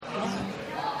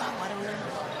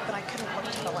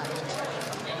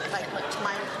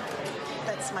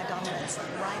is my dominant side,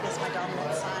 right is my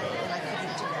dominant side, and I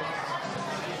couldn't do it.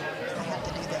 I had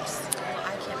to do this.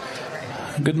 I can't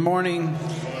do it. Good morning.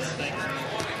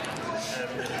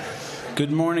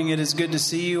 Good morning. It is good to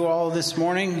see you all this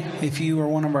morning. If you are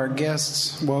one of our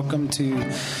guests, welcome to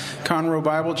Conroe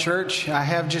Bible Church. I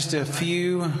have just a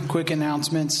few quick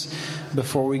announcements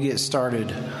before we get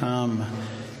started.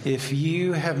 If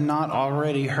you have not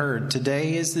already heard,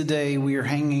 today is the day we are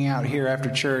hanging out here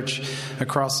after church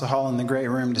across the hall in the great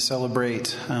room to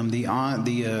celebrate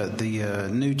the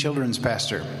new children's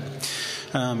pastor,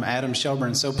 Adam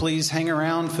Shelburne. So please hang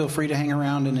around. Feel free to hang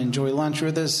around and enjoy lunch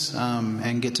with us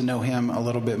and get to know him a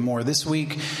little bit more. This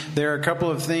week, there are a couple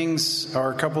of things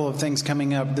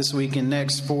coming up this week and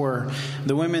next for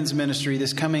the women's ministry.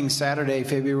 This coming Saturday,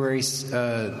 February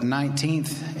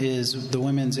 19th, is the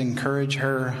Women's Encourage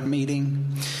Her meeting.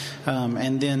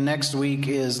 And then next week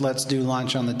is Let's Do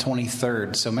Lunch on the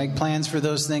 23rd. So make plans for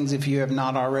those things if you have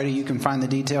not already. You can find the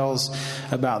details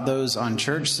about those on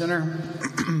Church Center.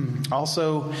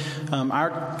 Also,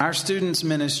 our students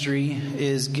ministry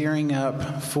is gearing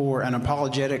up for an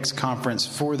apologetics conference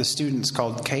for the students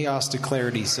called Chaos to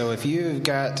Clarity. So if you've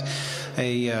got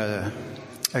a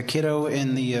kiddo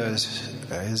in the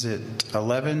is it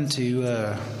 11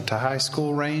 to high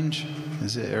school range?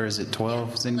 Is it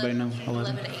 12? Does anybody know?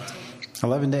 11 to 18.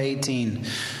 11 to 18.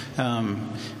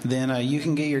 Then you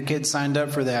can get your kids signed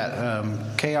up for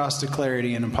that Chaos to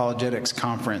Clarity and Apologetics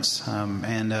Conference.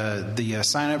 And the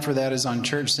sign up for that is on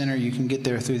Church Center. You can get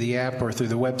there through the app or through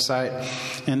the website.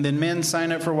 And then men,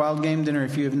 sign up for Wild Game Dinner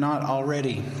if you have not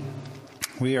already.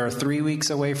 We are 3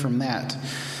 weeks away from that.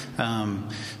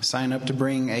 Sign up to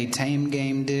bring a tame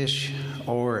game dish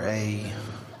or I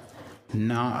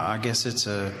guess it's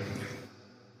a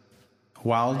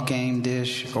wild game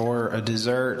dish or a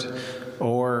dessert,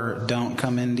 or don't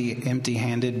come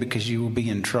empty-handed because you will be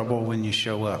in trouble when you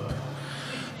show up.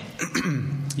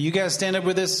 You guys stand up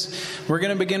with us. We're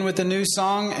going to begin with a new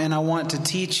song, and I want to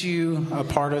teach you a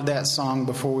part of that song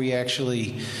before we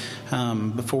actually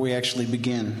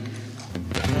begin.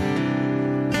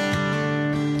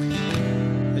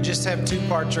 I just have two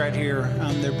parts right here.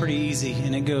 They're pretty easy,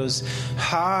 and it goes,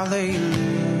 Hallelujah,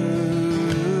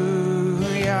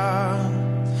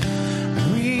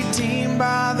 redeemed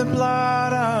by the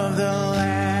blood of the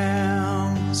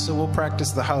Lamb. So we'll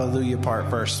practice the hallelujah part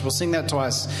first. We'll sing that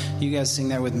twice. You guys sing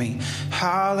that with me.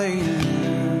 Hallelujah.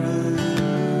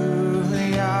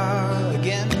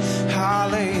 Again.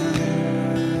 Hallelujah,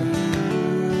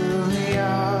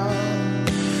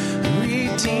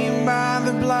 redeemed by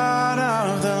the blood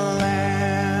of the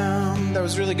Lamb. That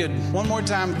was really good. One more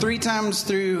time. 3 times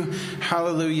through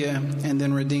hallelujah, and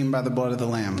then redeemed by the blood of the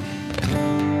Lamb.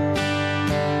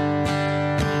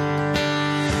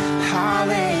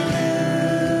 Hallelujah,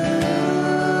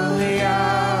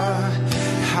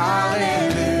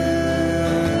 hallelujah,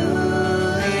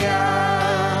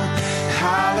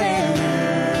 hallelujah,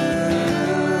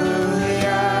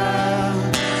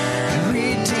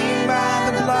 redeemed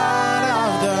by the blood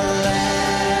of the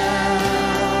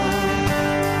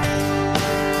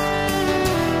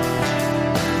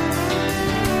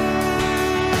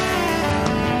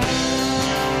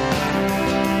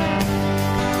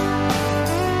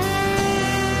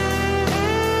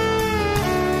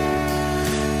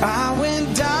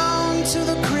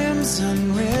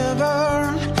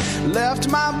river, left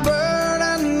my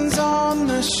burdens on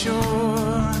the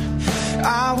shore.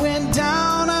 I went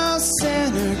down a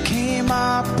sinner, came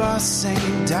up a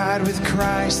saint, died with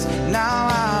Christ, now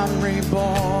I'm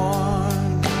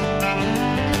reborn.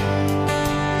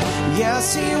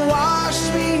 Yes, he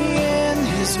washed me in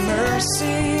his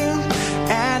mercy,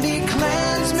 and he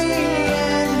cleansed me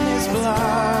in his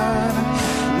blood.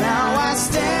 Now I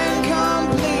stand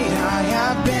complete, I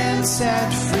have been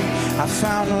set free. I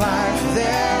found life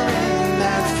there in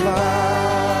that flood.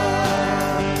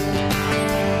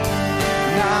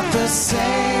 Not the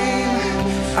same,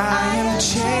 I am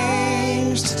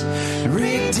changed,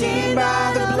 redeemed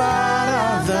by the blood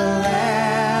of the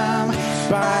Lamb.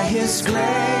 By his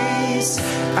grace,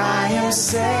 I am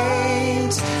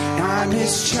saved. I'm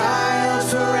his child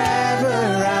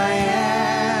forever, I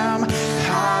am.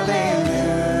 Hallelujah.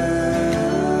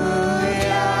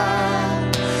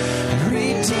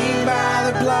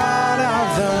 Blood of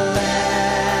the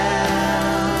Lamb.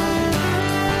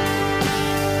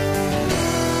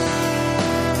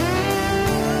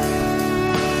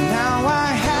 Now I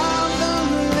have the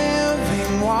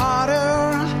living water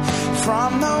from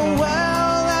the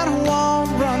well that won't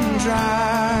run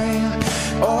dry.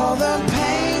 All the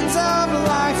pains of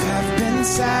life have been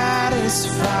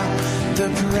satisfied. the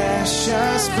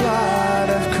precious blood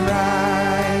of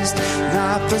Christ.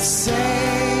 Not the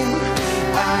same,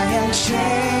 I am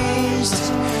changed,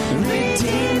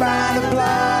 redeemed by the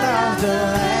blood of the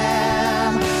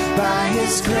Lamb. By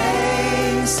His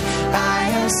grace I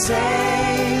am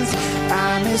saved,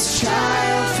 I'm His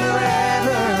child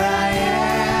forever I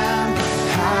am.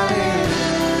 Hallelujah.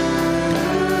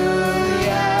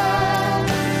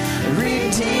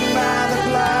 Redeemed by the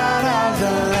blood of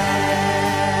the Lamb.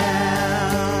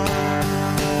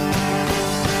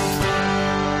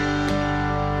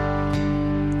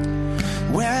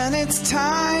 When it's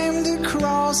time to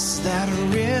cross that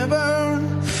river,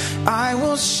 I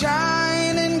will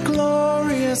shine in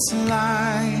glorious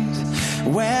light.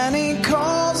 When He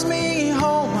calls me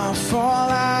home, I'll fall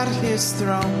at His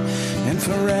throne and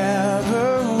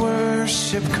forever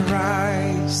worship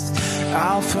Christ.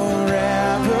 I'll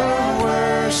forever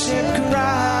worship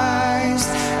Christ.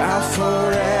 I'll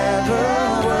forever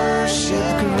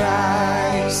worship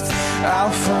Christ.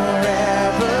 I'll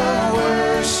forever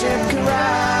worship Christ.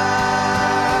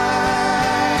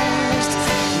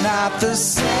 Not the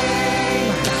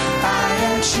same, I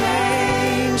am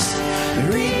changed,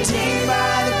 redeemed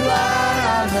by the blood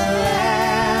of the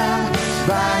Lamb.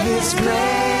 By His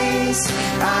grace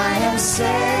I am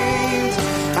saved,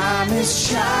 I'm His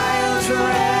child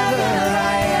forever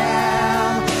I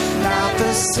am. Not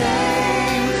the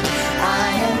same, I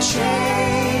am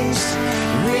changed,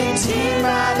 redeemed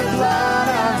by the blood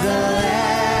of the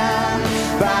Lamb.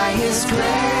 By His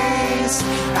grace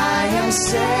I am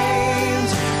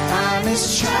saved, I'm His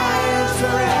child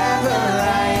forever I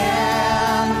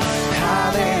am.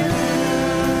 Hallelujah,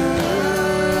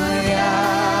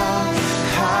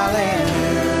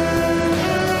 hallelujah,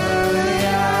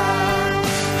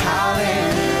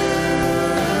 hallelujah.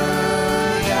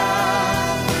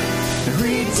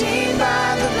 Redeemed by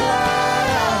the blood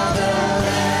of the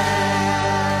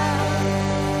Lamb.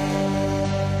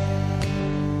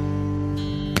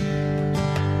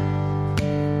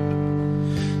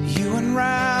 You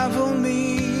unravel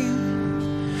me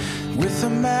with a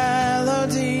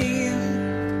melody,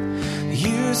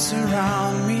 you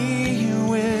surround me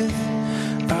with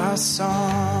a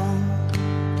song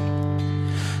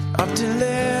of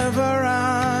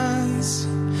deliverance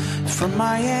from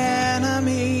my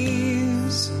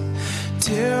enemies,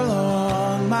 till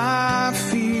all my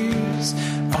fears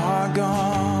are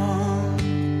gone.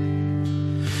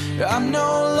 I'm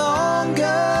no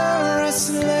longer a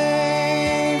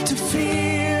slave to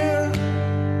fear,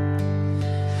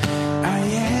 I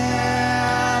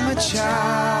am a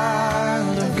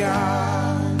child of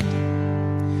God.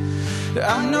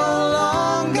 I'm no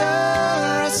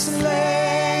longer a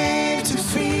slave to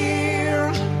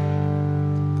fear,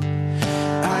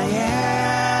 I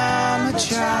am a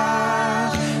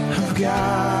child of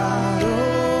God. Oh,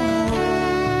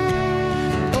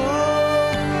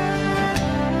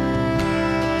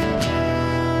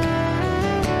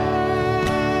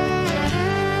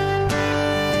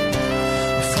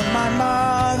 from my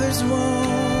mother's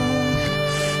womb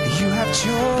you have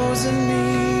chosen me.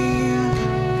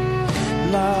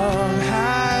 Love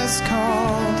has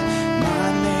called my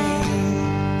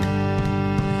name.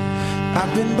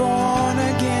 I've been born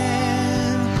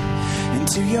again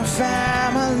into your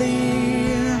family.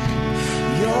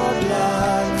 Your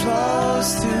blood flows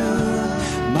through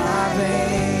my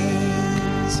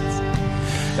veins.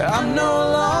 I'm no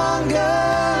longer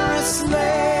a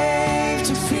slave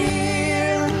to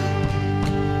fear,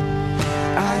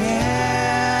 I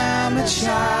am a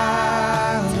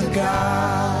child of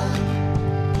God.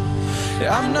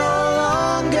 I'm no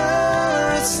longer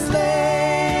a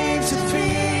slave to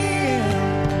fear,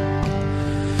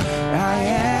 I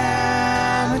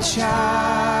am a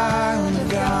child of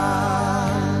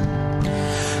God.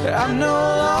 I'm no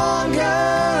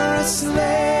longer a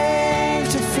slave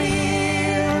to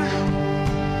fear,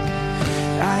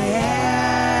 I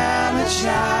am a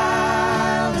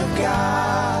child of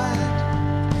God.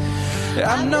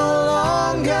 I'm no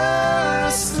longer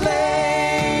a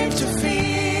slave to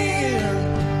fear,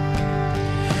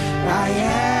 I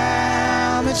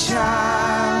am a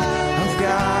child of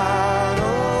God. Oh,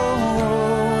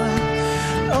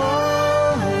 oh,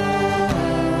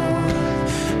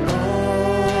 oh, oh,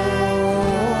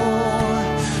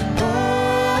 oh, oh,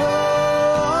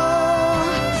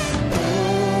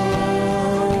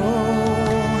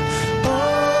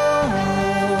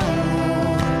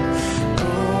 oh.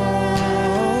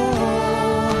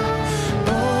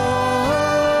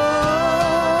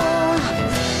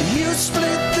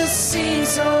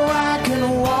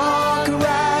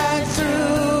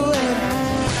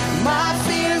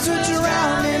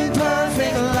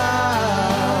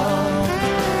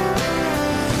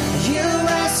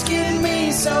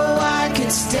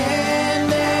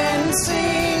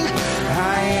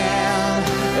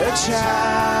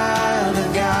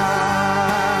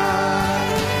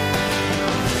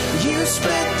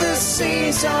 split the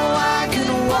sea so I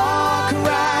can walk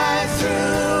right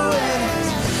through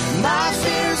it. My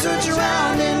fears were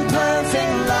drowned in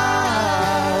perfect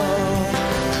love.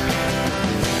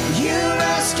 You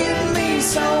rescued me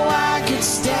so I could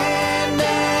stand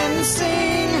and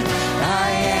sing. I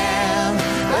am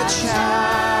a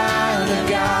child of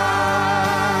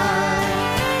God.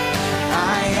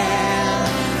 I am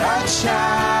a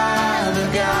child of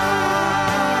God.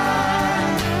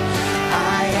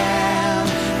 I am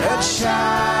a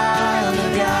child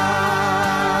of God.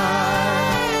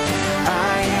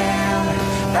 I am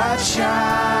a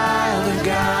child of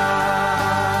God.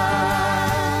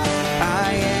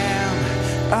 I am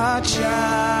a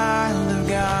child of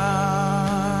God.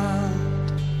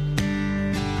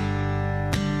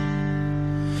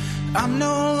 I'm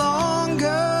no longer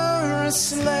a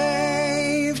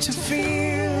slave to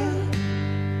fear.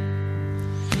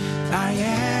 I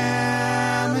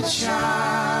am a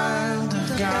child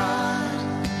of God.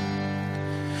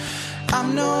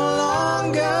 I'm no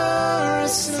longer a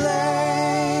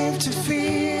slave to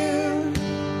fear.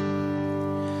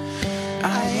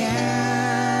 I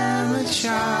am a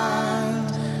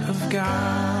child of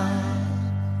God.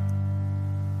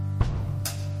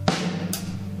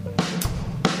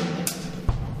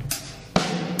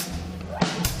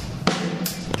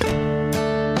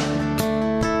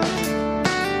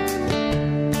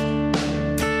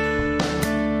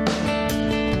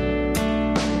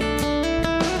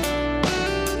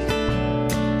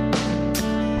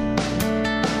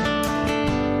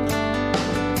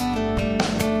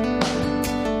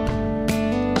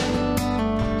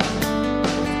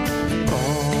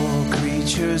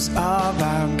 Of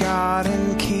our God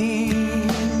and King,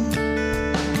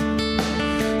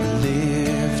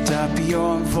 lift up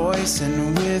your voice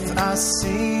and with us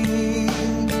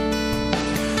sing.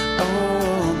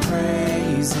 Oh,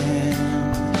 praise Him,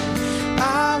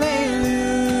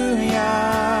 Alleluia.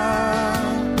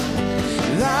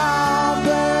 Thou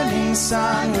burning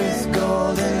sun with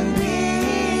golden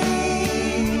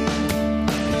beam,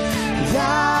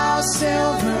 thou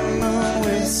silver moon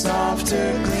with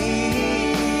softer gleam.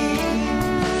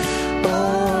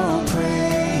 Oh,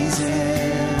 praise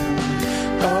Him.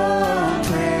 Oh,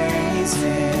 praise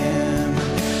Him.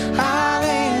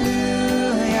 Hallelujah.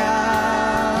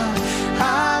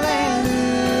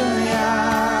 Hallelujah.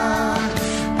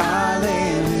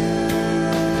 Hallelujah.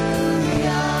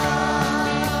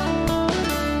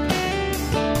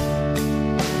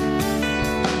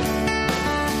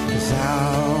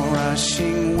 Thou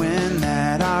rushing wind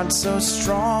that art so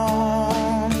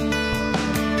strong,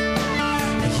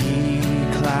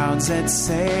 clouds that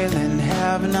sail in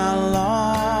heaven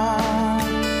along.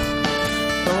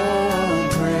 Oh,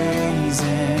 praise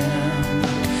Him.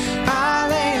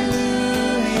 Hallelujah.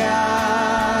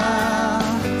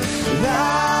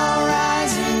 Thou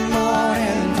rising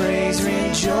morning, praise,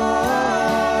 rejoice.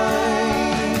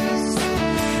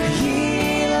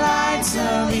 Ye lights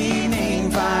of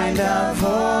evening, find a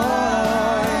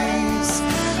voice.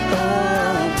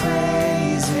 Oh,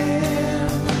 praise Him.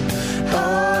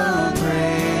 Oh,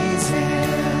 praise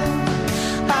Him.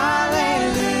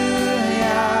 Hallelujah.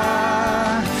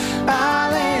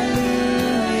 Hallelujah.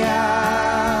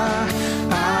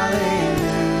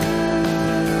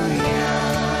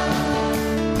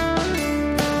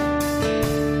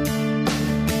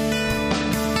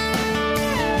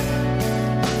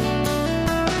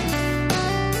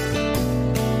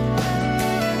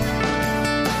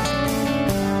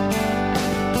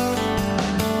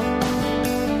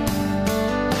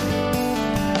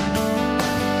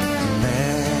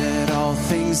 Let all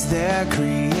things their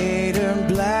Creator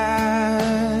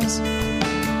bless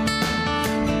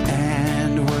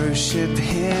and worship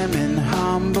Him in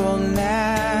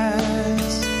humbleness.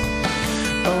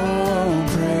 Oh,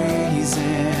 praise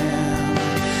Him.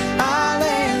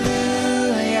 Hallelujah.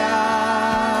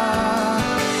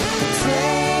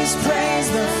 Praise, praise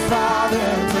the Father,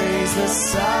 praise the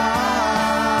Son,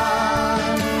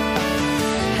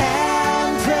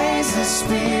 and praise the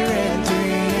Spirit,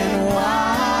 three in one.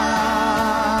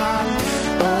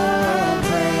 Oh,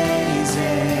 praise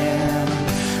Him.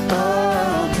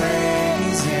 Oh,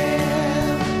 praise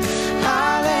Him.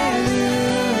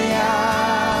 Hallelujah.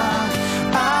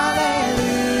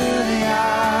 Hallelujah.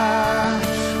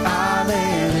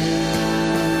 Hallelujah.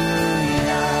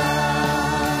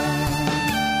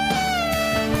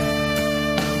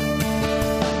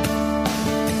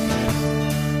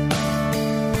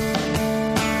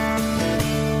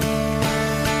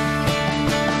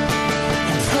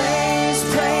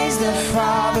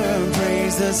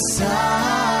 the Son,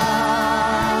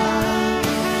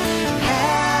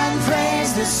 and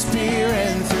praise the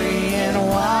Spirit, three in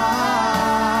one.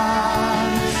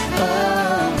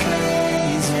 Oh,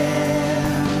 praise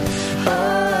Him.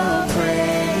 Oh,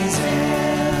 praise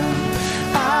Him.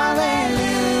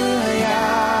 Hallelujah.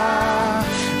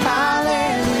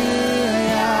 Hallelujah.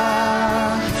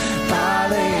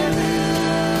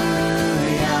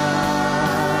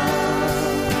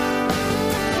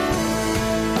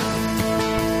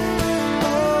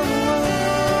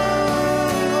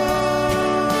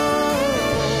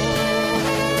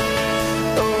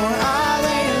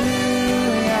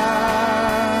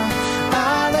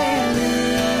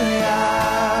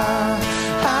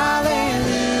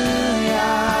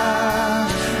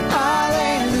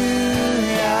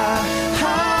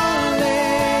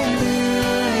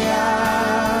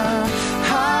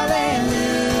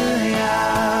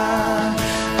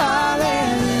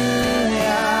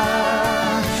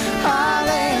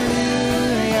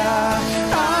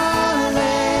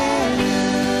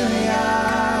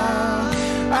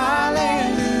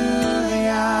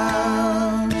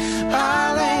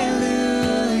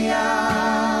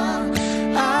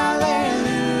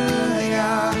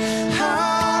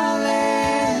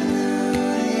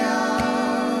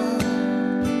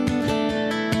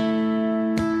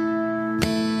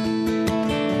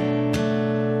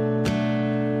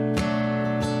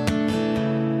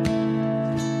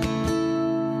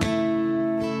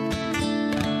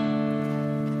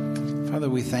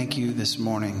 we thank you this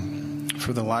morning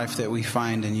for the life that we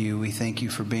find in you. We thank you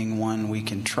for being one we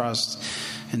can trust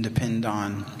and depend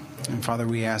on. And Father,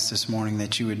 we ask this morning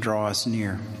that you would draw us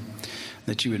near,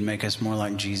 that you would make us more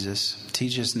like Jesus.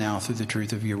 Teach us now through the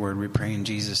truth of your word. We pray in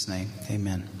Jesus' name.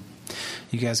 Amen.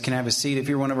 You guys can have a seat. If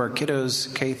you're one of our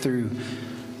kiddos, K through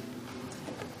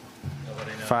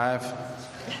 5.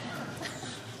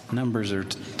 Numbers are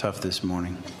tough this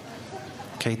morning.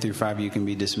 K through 5, you can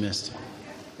be dismissed.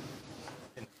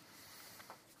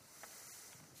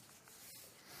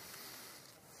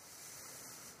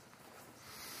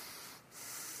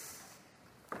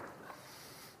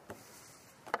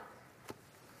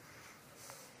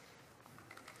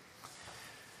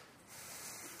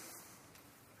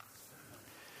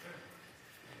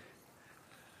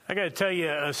 I got to tell you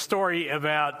a story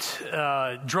about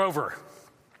Drover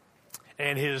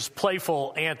and his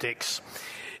playful antics.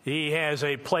 He has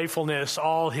a playfulness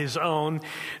all his own.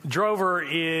 Drover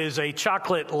is a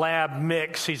chocolate lab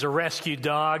mix. He's a rescue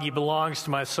dog. He belongs to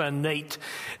my son Nate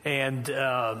and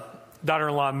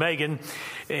daughter-in-law Megan,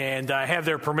 and I have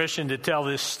their permission to tell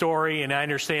this story, and I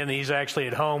understand that he's actually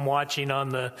at home watching on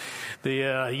the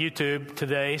YouTube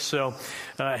today. So,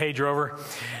 hey, Drover.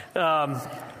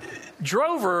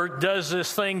 Drover does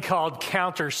this thing called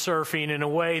counter surfing in a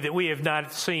way that we have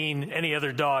not seen any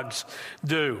other dogs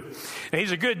do. And he's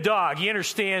a good dog. He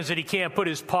understands that he can't put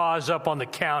his paws up on the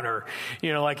counter,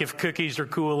 you know, like if cookies are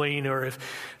cooling or if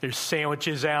there's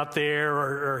sandwiches out there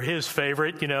or his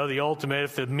favorite, you know, the ultimate,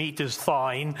 if the meat is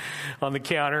thawing on the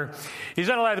counter. He's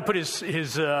not allowed to put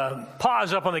his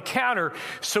paws up on the counter.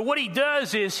 So what he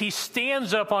does is he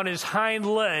stands up on his hind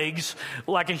legs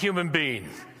like a human being.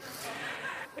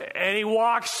 And he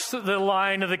walks the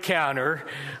line of the counter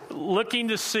looking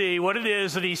to see what it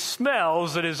is that he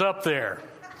smells that is up there.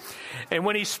 And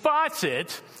when he spots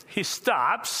it, he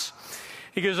stops.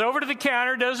 He goes over to the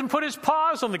counter, doesn't put his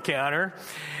paws on the counter,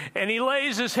 and he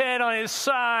lays his head on his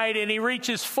side and he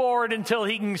reaches forward until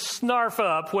he can snarf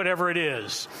up whatever it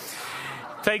is.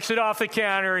 Takes it off the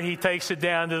counter, he takes it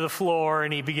down to the floor,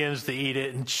 and he begins to eat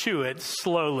it and chew it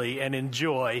slowly and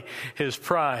enjoy his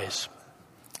prize.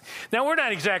 Now, we're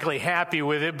not exactly happy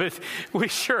with it, but we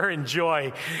sure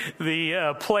enjoy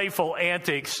the playful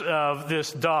antics of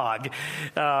this dog.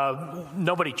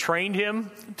 Nobody trained him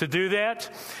to do that.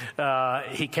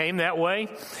 He came that way,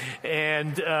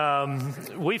 and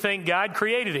we think God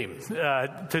created him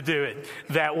to do it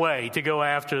that way, to go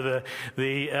after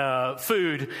the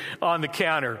food on the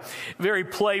counter. Very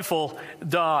playful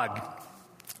dog.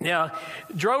 Now,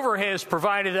 Drover has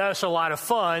provided us a lot of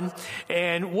fun,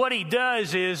 and what he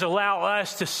does is allow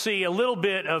us to see a little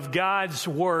bit of God's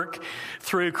work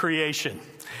through creation.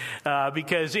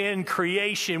 Because in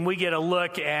creation, we get a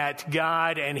look at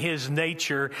God and His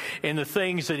nature and the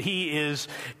things that He is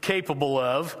capable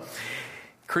of.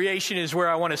 Creation is where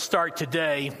I want to start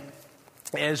today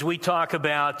as we talk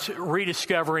about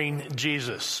rediscovering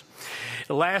Jesus.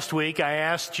 Last week, I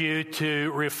asked you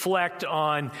to reflect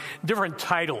on different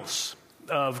titles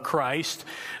of Christ.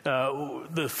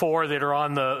 The four that are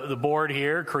on the board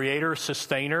here: Creator,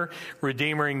 Sustainer,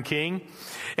 Redeemer, and King.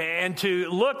 And to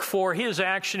look for His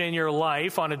action in your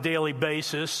life on a daily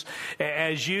basis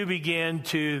as you begin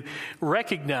to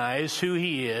recognize who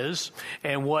He is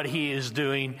and what He is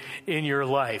doing in your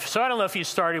life. So I don't know if you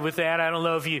started with that. I don't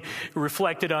know if you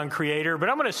reflected on Creator, but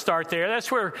I'm going to start there.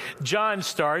 That's where John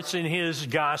starts in his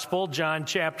gospel, John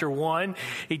chapter 1.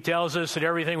 He tells us that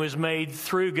everything was made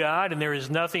through God, and there is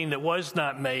nothing that was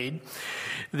not made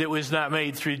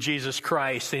through Jesus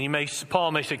Christ. And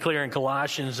Paul makes it clear in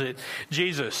Colossians that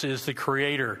Jesus is the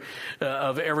creator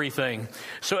of everything.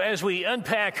 So as we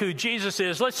unpack who Jesus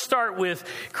is, let's start with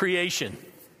creation.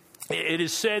 It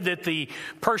is said that the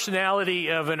personality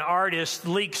of an artist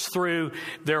leaks through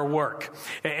their work.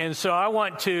 And so I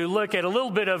want to look at a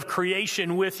little bit of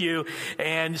creation with you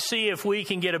and see if we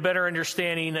can get a better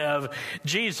understanding of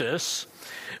Jesus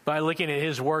by looking at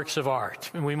His works of art.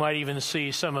 And we might even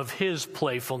see some of His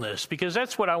playfulness, because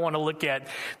that's what I want to look at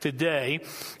today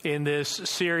in this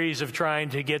series of trying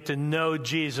to get to know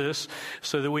Jesus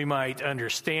so that we might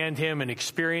understand Him and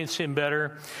experience Him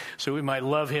better, so we might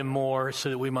love Him more, so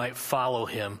that we might follow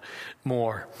Him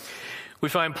more. We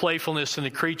find playfulness in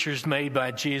the creatures made by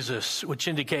Jesus, which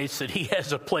indicates that He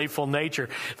has a playful nature.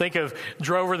 Think of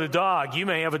Drover the dog. You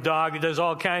may have a dog that does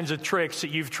all kinds of tricks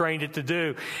that you've trained it to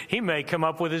do. He may come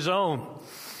up with his own.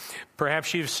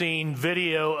 Perhaps you've seen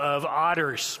video of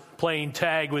otters playing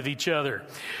tag with each other,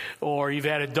 or you've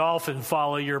had a dolphin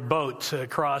follow your boat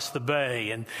across the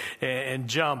bay and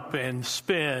jump and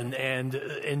spin and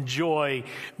enjoy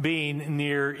being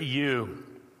near you.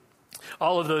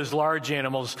 All of those large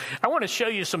animals. I want to show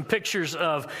you some pictures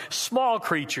of small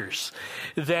creatures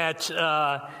that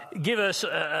give us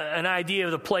an idea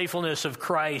of the playfulness of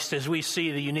Christ as we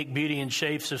see the unique beauty and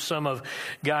shapes of some of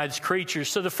God's creatures.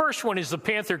 So the first one is the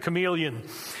panther chameleon.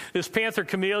 This panther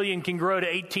chameleon can grow to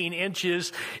 18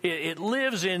 inches. It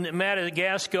lives in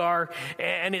Madagascar,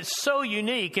 and it's so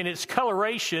unique in its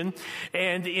coloration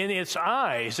and in its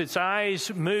eyes. Its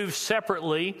eyes move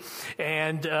separately,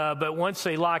 and but once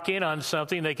they lock in on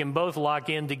something, they can both lock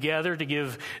in together to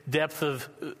give depth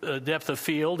of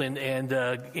field and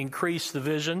increase the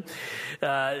vision.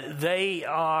 They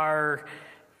are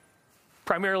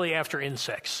primarily after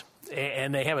insects,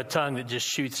 and they have a tongue that just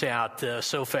shoots out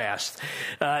so fast.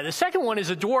 The second one is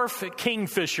a dwarf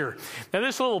kingfisher. Now,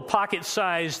 this little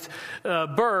pocket-sized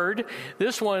bird,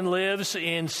 this one lives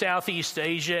in Southeast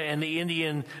Asia and the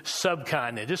Indian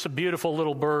subcontinent. It's a beautiful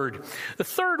little bird. The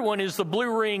third one is the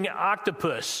blue ring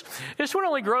octopus. This one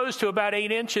only grows to about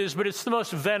 8 inches, but it's the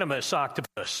most venomous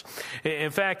octopus.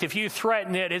 In fact, if you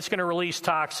threaten it, it's going to release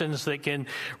toxins that can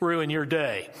ruin your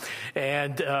day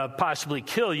and possibly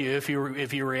kill you if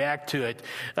you react to it.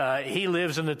 He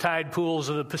lives in the tide pools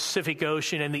of the Pacific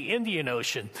Ocean and the Indian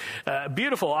Ocean.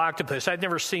 Beautiful octopus. I'd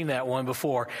never seen that one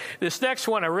before. This next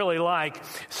one I really like.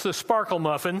 It's the sparkle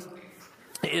muffin.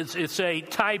 It's a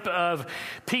type of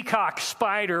peacock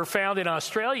spider found in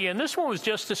Australia, and this one was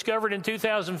just discovered in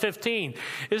 2015.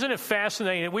 Isn't it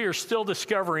fascinating that we are still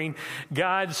discovering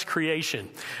God's creation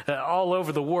all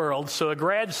over the world? So a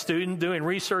grad student doing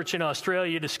research in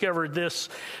Australia discovered this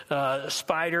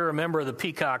spider, a member of the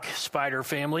peacock spider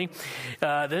family.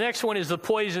 The next one is the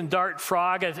poison dart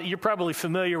frog. You're probably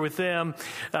familiar with them.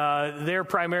 They're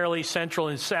primarily Central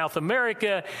and South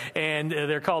America, and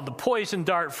they're called the poison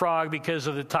dart frog because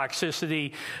of the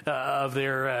toxicity of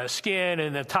their skin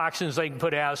and the toxins they can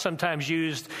put out, sometimes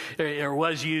used or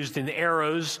was used in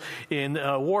arrows in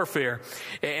warfare.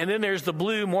 And then there's the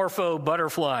blue morpho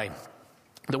butterfly,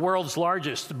 the world's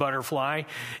largest butterfly,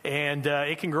 and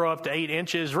it can grow up to 8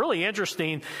 inches. Really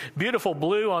interesting, beautiful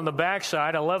blue on the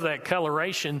backside. I love that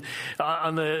coloration.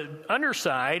 On the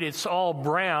underside, it's all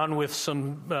brown with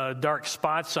some dark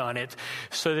spots on it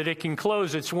so that it can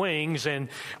close its wings and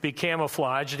be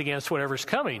camouflaged against whatever's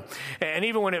coming. And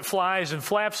even when it flies and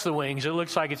flaps the wings, it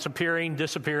looks like it's appearing,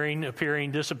 disappearing,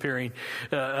 appearing, disappearing.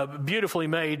 Beautifully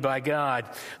made by God.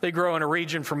 They grow in a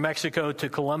region from Mexico to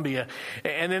Colombia.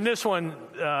 And then this one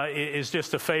is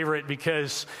just a favorite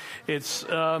because it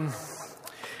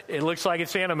looks like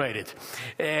it's animated.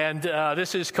 And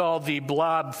this is called the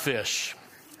blobfish.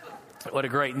 What a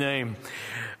great name.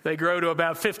 They grow to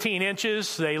about 15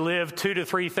 inches. They live 2,000 to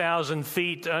 3,000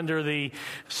 feet under the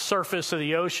surface of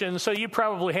the ocean. So you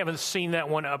probably haven't seen that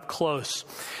one up close.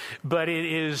 But it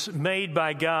is made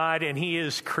by God, and He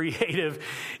is creative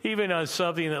even on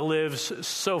something that lives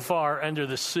so far under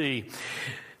the sea.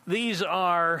 These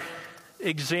are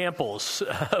examples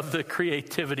of the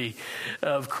creativity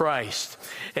of Christ.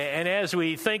 And as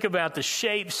we think about the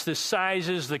shapes, the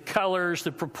sizes, the colors,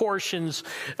 the proportions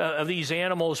of these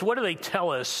animals, what do they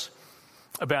tell us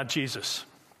about Jesus?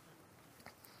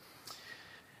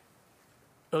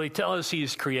 Well, they tell us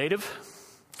he's creative.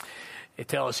 They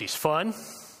tell us he's fun. They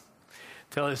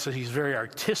tell us that he's very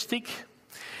artistic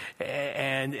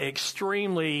and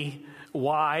extremely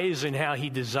wise in how he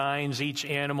designs each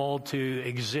animal to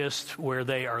exist where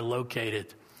they are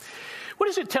located. What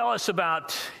does it tell us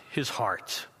about his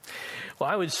heart? Well,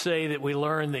 I would say that we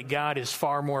learn that God is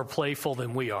far more playful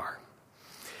than we are.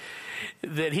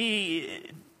 That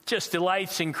he just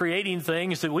delights in creating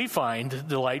things that we find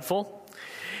delightful.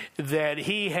 That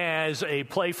he has a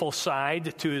playful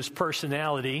side to his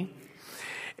personality.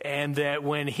 And that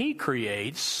when he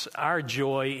creates, our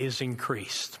joy is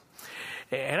increased.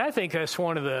 And I think that's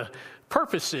one of the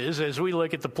purposes as we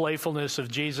look at the playfulness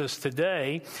of Jesus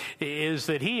today is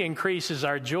that he increases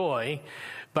our joy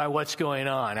by what's going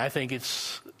on. I think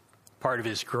it's part of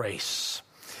his grace.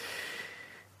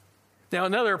 Now,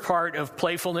 another part of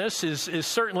playfulness is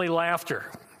certainly laughter.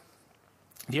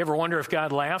 Do you ever wonder if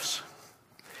God laughs?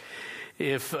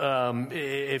 If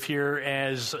you're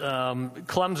as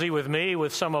clumsy with me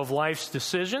with some of life's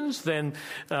decisions, then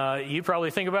you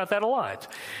probably think about that a lot.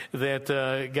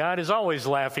 That God is always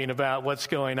laughing about what's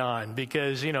going on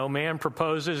because, man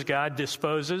proposes, God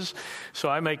disposes. So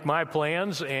I make my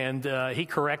plans and he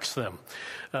corrects them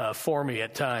for me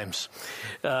at times.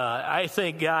 I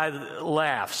think God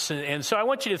laughs. And so I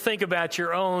want you to think about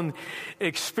your own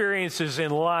experiences in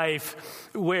life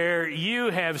where you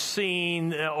have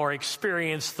seen or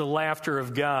experienced the laughter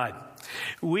of God.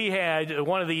 We had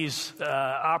one of these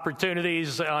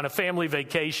opportunities on a family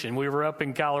vacation. We were up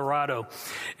in Colorado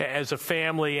as a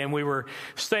family, and we were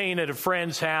staying at a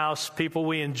friend's house, people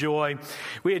we enjoy.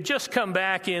 We had just come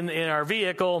back in our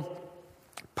vehicle,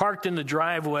 parked in the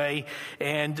driveway,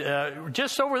 and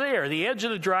just over there, the edge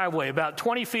of the driveway, about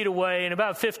 20 feet away and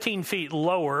about 15 feet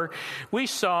lower, we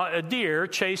saw a deer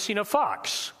chasing a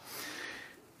fox.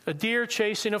 A deer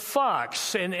chasing a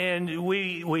fox. And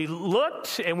we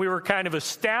looked and we were kind of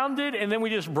astounded, and then we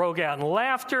just broke out in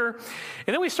laughter.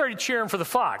 And then we started cheering for the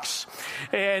fox.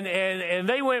 And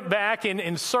they went back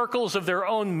in circles of their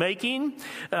own making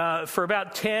for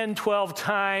about 10, 12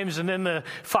 times, and then the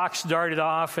fox darted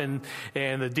off and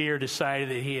the deer decided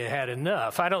that he had had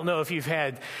enough. I don't know if you've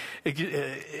had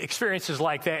experiences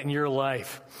like that in your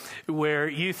life where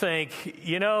you think,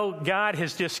 God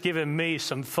has just given me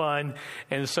some fun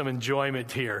and some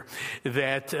enjoyment here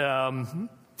that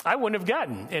I wouldn't have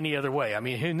gotten any other way. I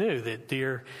mean, who knew that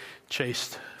deer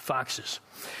chased foxes?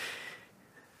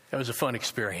 That was a fun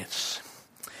experience.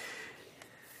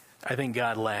 I think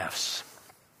God laughs.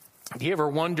 Do you ever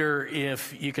wonder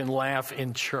if you can laugh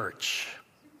in church?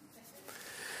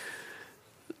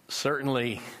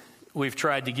 Certainly, we've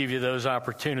tried to give you those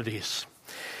opportunities.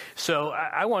 So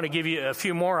I want to give you a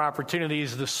few more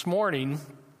opportunities this morning.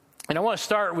 And I want to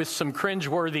start with some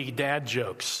cringeworthy dad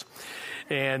jokes.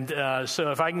 And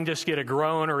so if I can just get a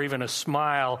groan or even a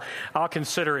smile, I'll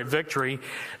consider it victory.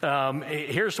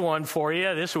 Here's one for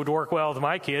you. This would work well with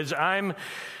my kids. I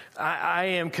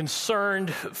am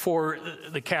concerned for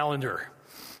the calendar.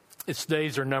 Its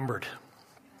days are numbered.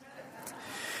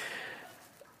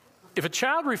 If a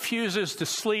child refuses to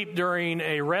sleep during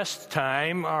a rest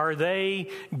time, are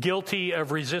they guilty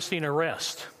of resisting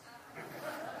arrest?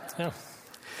 No.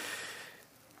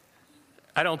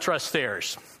 I don't trust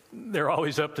stairs. They're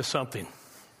always up to something.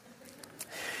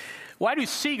 Why do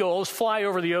seagulls fly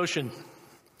over the ocean?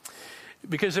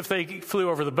 Because if they flew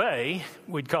over the bay,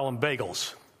 we'd call them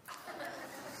bagels.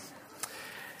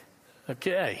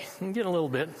 Okay, I'm getting a little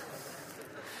bit.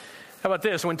 How about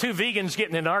this? When two vegans get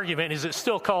in an argument, is it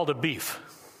still called a beef?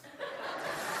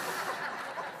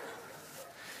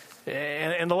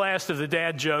 And the last of the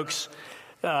dad jokes,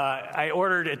 I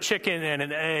ordered a chicken and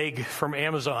an egg from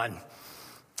Amazon.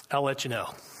 I'll let you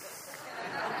know.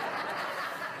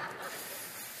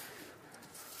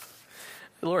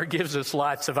 The Lord gives us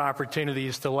lots of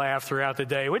opportunities to laugh throughout the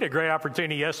day. We had a great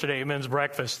opportunity yesterday at men's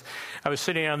breakfast. I was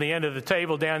sitting on the end of the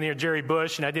table down near Jerry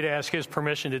Bush, and I did ask his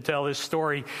permission to tell this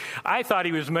story. I thought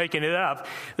he was making it up.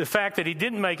 The fact that he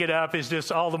didn't make it up is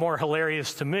just all the more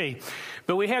hilarious to me.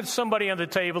 But we had somebody on the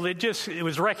table that it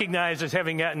was recognized as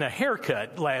having gotten a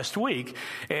haircut last week.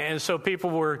 And so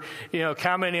people were,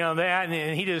 commenting on that,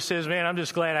 and he just says, man, I'm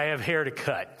just glad I have hair to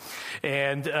cut.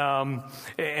 And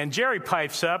Jerry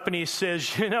pipes up and he says,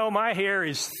 says, you know, my hair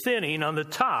is thinning on the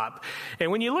top.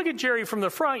 And when you look at Jerry from the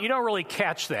front, you don't really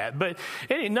catch that. But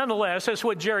nonetheless, that's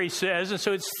what Jerry says. And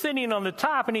so it's thinning on the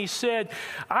top. And he said,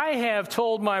 I have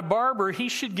told my barber he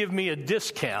should give me a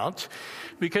discount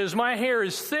because my hair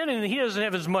is thin and he doesn't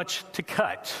have as much to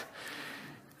cut.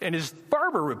 And his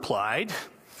barber replied,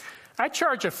 I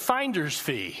charge a finder's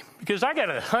fee because I got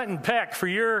to hunt and peck for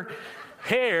your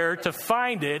hair to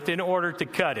find it in order to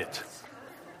cut it.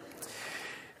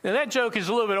 Now, that joke is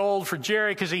a little bit old for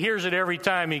Jerry because he hears it every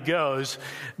time he goes.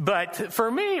 But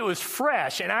for me, it was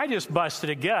fresh, and I just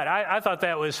busted a gut. I thought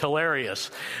that was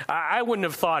hilarious. I wouldn't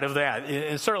have thought of that,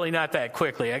 and certainly not that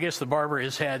quickly. I guess the barber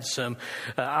has had some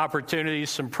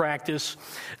opportunities, some practice.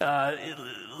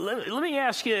 Let me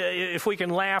ask you if we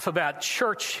can laugh about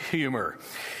church humor.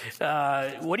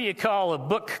 What do you call a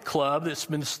book club that's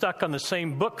been stuck on the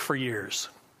same book for years?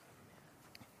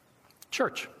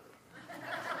 Church.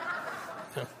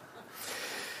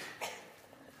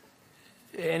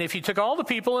 And if you took all the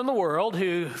people in the world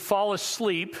who fall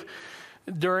asleep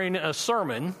during a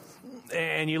sermon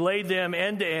and you laid them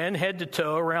end to end, head to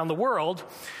toe around the world,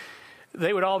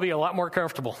 they would all be a lot more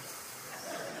comfortable.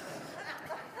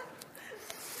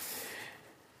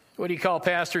 What do you call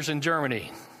pastors in Germany?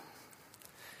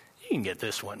 You can get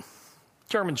this one.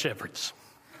 German shepherds.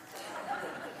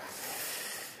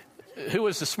 Who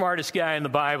was the smartest guy in the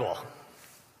Bible?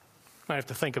 I have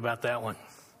to think about that one.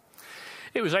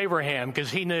 It was Abraham, because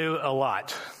he knew a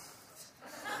lot.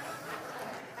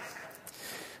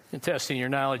 I'm testing your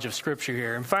knowledge of Scripture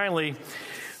here. And finally,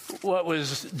 what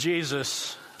was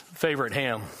Jesus' favorite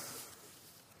ham?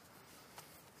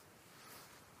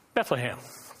 Bethlehem.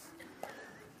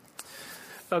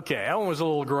 Okay, that one was a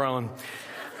little grown.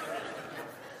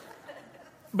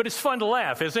 But it's fun to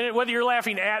laugh, isn't it? Whether you're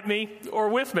laughing at me or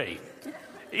with me.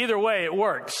 Either way, it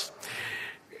works.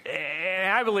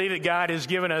 And I believe that God has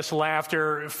given us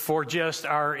laughter for just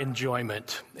our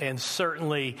enjoyment and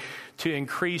certainly to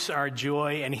increase our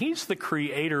joy, and He's the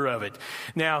creator of it.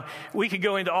 Now, we could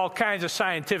go into all kinds of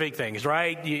scientific things,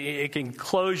 right? It can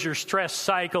close your stress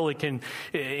cycle. It can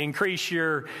increase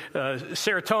your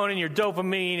serotonin, your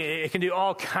dopamine. It can do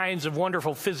all kinds of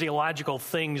wonderful physiological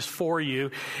things for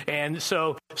you. And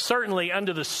so certainly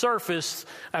under the surface,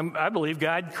 I believe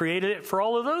God created it for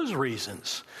all of those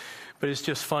reasons. But it's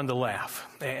just fun to laugh,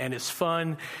 and it's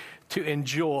fun to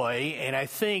enjoy, and I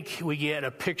think we get a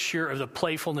picture of the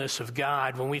playfulness of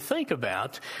God when we think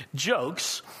about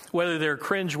jokes, whether they're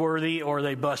cringeworthy or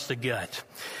they bust a gut.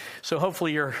 So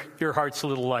hopefully your heart's a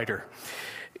little lighter.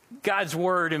 God's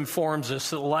Word informs us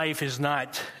that life is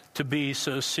not to be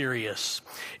so serious.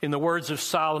 In the words of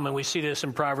Solomon, we see this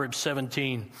in Proverbs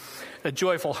 17, a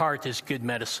joyful heart is good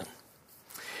medicine.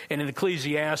 And in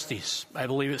Ecclesiastes, I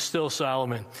believe it's still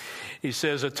Solomon, he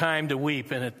says, a time to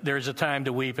weep, and there's a time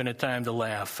to weep and a time to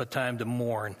laugh, a time to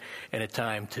mourn and a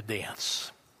time to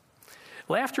dance.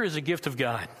 Laughter is a gift of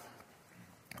God.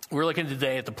 We're looking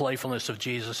today at the playfulness of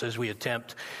Jesus as we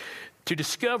attempt to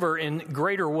discover in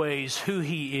greater ways who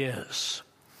He is.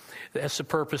 That's the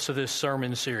purpose of this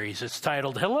sermon series. It's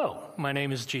titled, Hello, my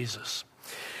name is Jesus.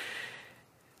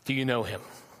 Do you know Him?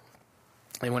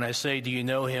 And when I say, do you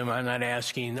know Him, I'm not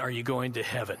asking, are you going to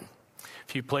heaven?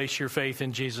 If you place your faith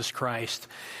in Jesus Christ,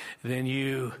 then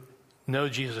you know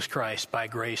Jesus Christ by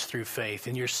grace through faith.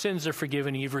 And your sins are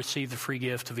forgiven, and you've received the free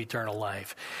gift of eternal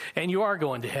life. And you are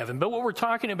going to heaven. But what we're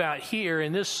talking about here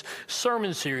in this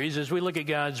sermon series, as we look at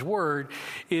God's Word,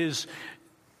 is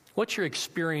what's your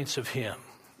experience of Him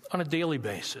on a daily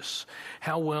basis?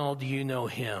 How well do you know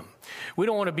Him? We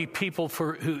don't want to be people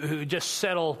who just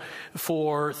settle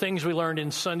for things we learned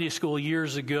in Sunday school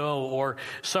years ago or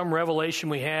some revelation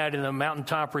we had in a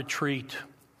mountaintop retreat.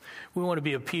 We want to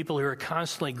be a people who are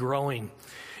constantly growing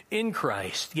in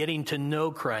Christ, getting to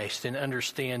know Christ and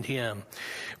understand Him.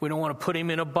 We don't want to put Him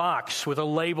in a box with a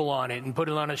label on it and put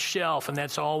it on a shelf, and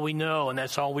that's all we know, and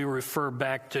that's all we refer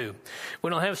back to. We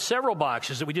don't have several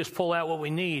boxes that we just pull out what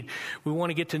we need. We want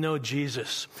to get to know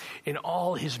Jesus in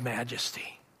all His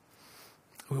majesty.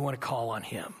 We want to call on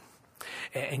Him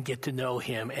and get to know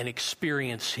Him and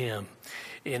experience Him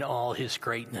in all His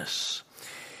greatness.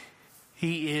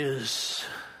 He is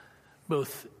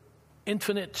both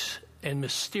infinite and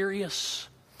mysterious.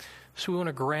 So we want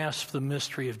to grasp the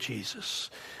mystery of Jesus.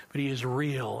 But He is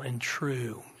real and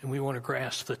true. And we want to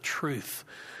grasp the truth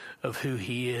of who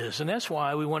He is. And that's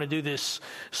why we want to do this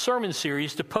sermon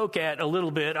series to poke at a little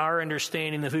bit our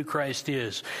understanding of who Christ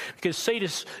is. Because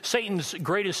Satan's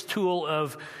greatest tool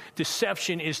of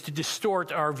deception is to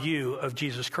distort our view of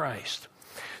Jesus Christ.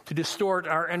 To distort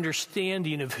our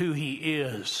understanding of who He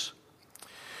is.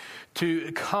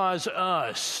 To cause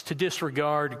us to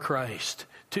disregard Christ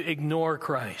to ignore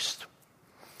Christ,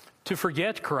 to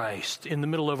forget Christ in the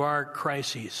middle of our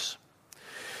crises.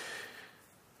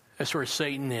 That's where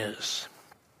Satan is.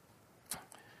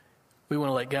 We want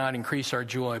to let God increase our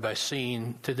joy by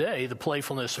seeing today the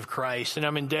playfulness of Christ. And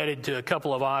I'm indebted to a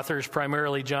couple of authors,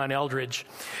 primarily John Eldredge,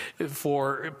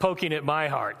 for poking at my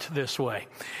heart this way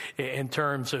in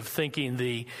terms of thinking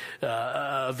the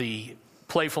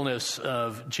playfulness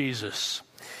of Jesus.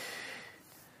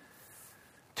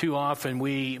 Too often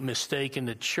we mistake in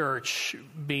the church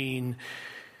being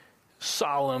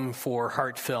solemn for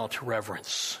heartfelt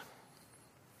reverence.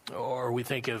 Or we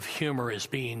think of humor as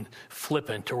being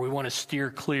flippant, or we want to steer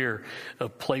clear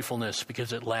of playfulness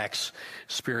because it lacks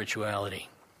spirituality.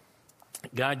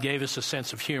 God gave us a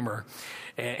sense of humor,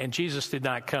 and Jesus did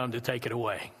not come to take it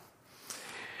away.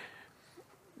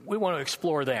 We want to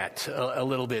explore that a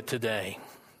little bit today,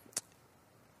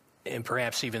 and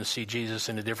perhaps even see Jesus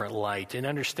in a different light and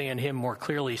understand him more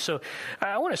clearly. So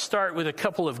I want to start with a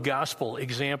couple of gospel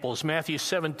examples. Matthew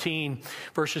 17,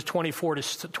 verses 24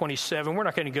 to 27. We're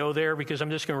not going to go there because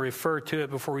I'm just going to refer to it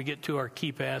before we get to our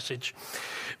key passage.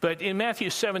 But in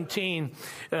Matthew 17,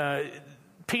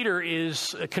 Peter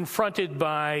is confronted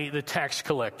by the tax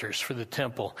collectors for the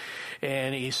temple.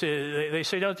 And they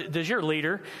say, does your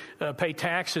leader pay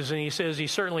taxes? And he says he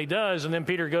certainly does. And then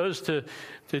Peter goes to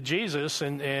Jesus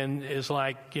and is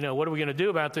like, what are we going to do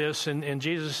about this? And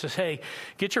Jesus says, hey,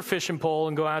 get your fishing pole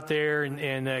and go out there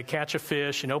and catch a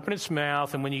fish and open its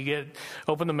mouth. And when you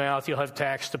open the mouth, you'll have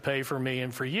tax to pay for me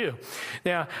and for you.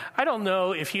 Now, I don't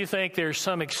know if you think there's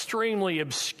some extremely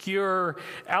obscure,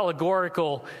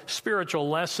 allegorical, spiritual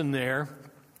lesson there.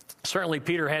 Certainly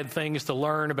Peter had things to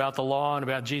learn about the law and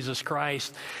about Jesus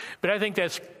Christ, but I think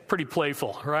that's pretty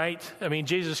playful, right? I mean,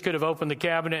 Jesus could have opened the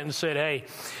cabinet and said, hey,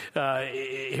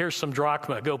 here's some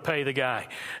drachma, go pay the guy.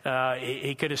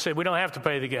 He could have said, we don't have to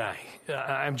pay the guy.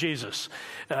 I'm Jesus.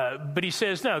 But he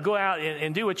says, no, go out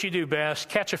and do what you do best,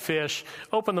 catch a fish,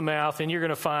 open the mouth, and you're going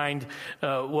to find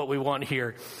what we want here.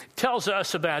 It tells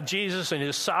us about Jesus and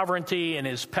his sovereignty and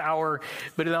his power,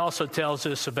 but it also tells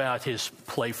us about his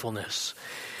playfulness.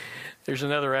 There's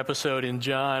another episode in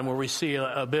John where we see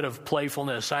a bit of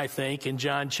playfulness, I think. In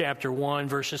John chapter 1,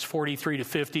 verses 43 to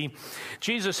 50,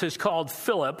 Jesus has called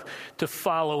Philip to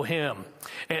follow him.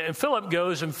 And Philip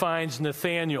goes and finds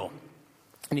Nathanael.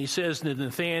 And he says to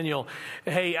Nathanael,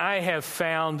 hey, I have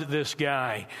found this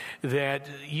guy that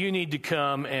you need to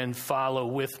come and follow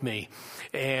with me.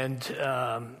 And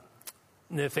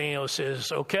Nathanael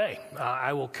says, okay,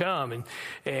 I will come.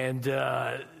 And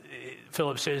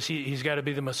Philip says he's got to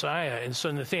be the Messiah. And so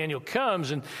Nathanael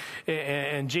comes,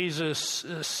 and Jesus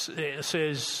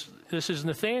says, this is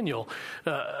Nathanael,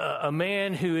 a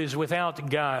man who is without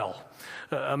guile,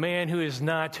 a man who is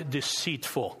not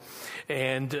deceitful.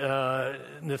 And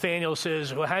Nathanael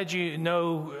says, well, how'd you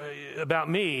know about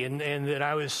me and that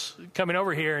I was coming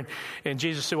over here? And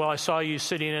Jesus said, well, I saw you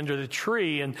sitting under the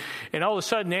tree. And all of a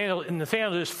sudden,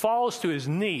 Nathanael just falls to his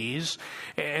knees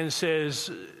and says,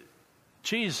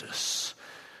 Jesus,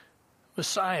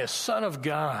 Messiah, Son of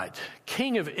God,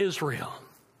 King of Israel.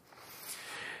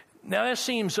 Now that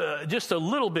seems just a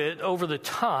little bit over the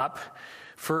top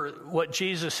for what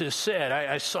Jesus has said.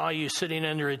 I saw you sitting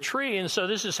under a tree. And so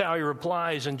this is how he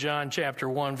replies in John chapter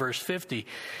 1, verse 50.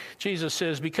 Jesus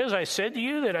says, because I said to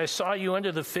you that I saw you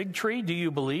under the fig tree, do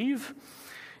you believe?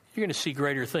 You're going to see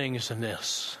greater things than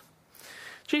this.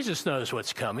 Jesus knows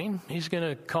what's coming. He's going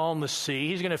to calm the sea.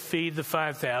 He's going to feed the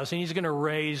 5,000. He's going to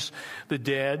raise the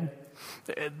dead.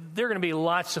 There are going to be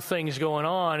lots of things going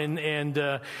on. And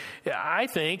I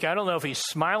don't know if he's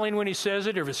smiling when he says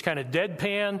it or if it's kind of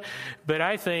deadpan, but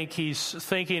I think he's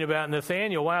thinking about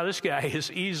Nathanael. Wow, this guy is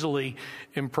easily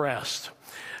impressed.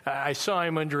 I saw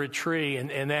him under a tree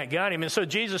and that got him. And so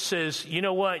Jesus says, you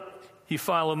know what? You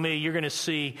follow me, you're going to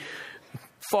see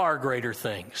far greater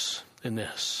things than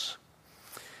this.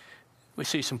 We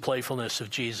see some playfulness of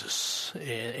Jesus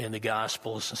in the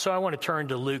Gospels. And so I want to turn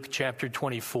to Luke chapter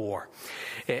 24.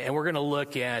 And we're going to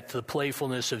look at the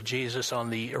playfulness of Jesus on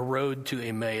the road to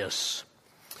Emmaus.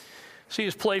 See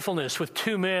his playfulness with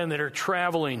two men that are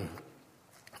traveling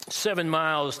 7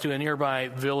 miles to a nearby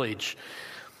village.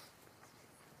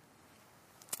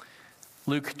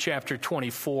 Luke chapter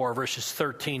 24, verses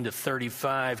 13 to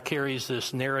 35 carries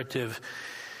this narrative.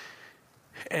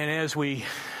 And as we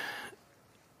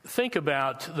think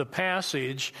about the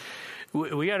passage,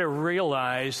 we got to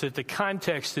realize that the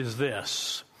context is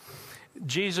this.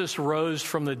 Jesus rose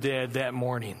from the dead that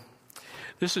morning.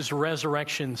 This is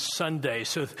Resurrection Sunday.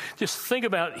 So just think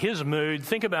about his mood.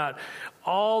 Think about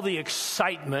all the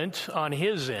excitement on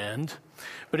his end.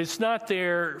 But it's not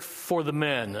there for the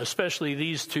men, especially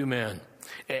these two men.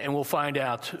 And we'll find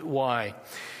out why.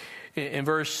 In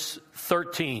verse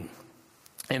 13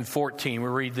 and 14, we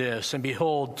read this, "And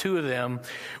behold, two of them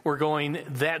were going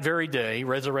that very day,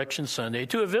 Resurrection Sunday,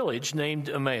 to a village named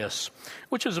Emmaus,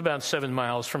 which is about 7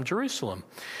 miles from Jerusalem.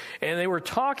 And they were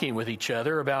talking with each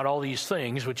other about all these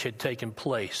things which had taken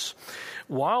place."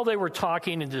 While they were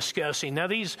talking and discussing, now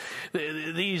these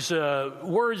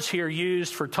words here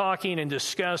used for talking and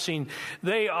discussing,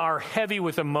 they are heavy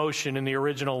with emotion in the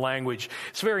original language.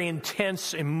 It's a very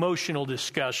intense, emotional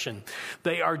discussion.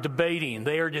 They are debating.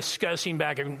 They are discussing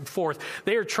back and forth.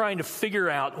 They are trying to figure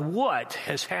out what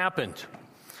has happened.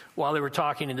 While they were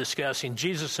talking and discussing,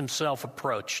 Jesus himself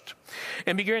approached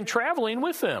and began traveling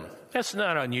with them. That's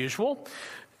not unusual.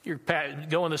 You're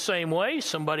going the same way,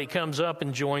 somebody comes up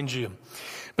and joins you.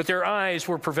 But their eyes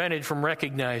were prevented from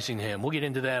recognizing him. We'll get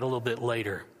into that a little bit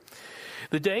later.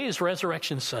 The day is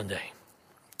Resurrection Sunday.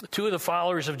 Two of the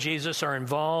followers of Jesus are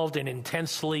involved in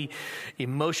intensely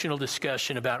emotional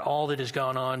discussion about all that has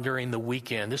gone on during the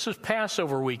weekend. This is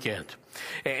Passover weekend.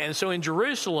 And so in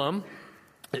Jerusalem,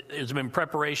 there's been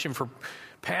preparation for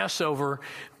Passover,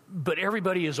 but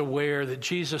everybody is aware that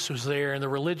Jesus was there, and the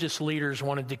religious leaders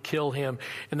wanted to kill him,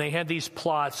 and they had these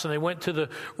plots, and they went to the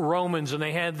Romans, and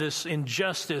they had this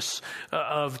injustice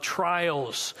of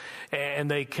trials,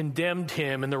 and they condemned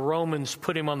him, and the Romans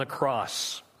put him on the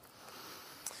cross.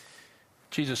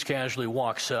 Jesus casually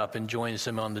walks up and joins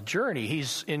them on the journey.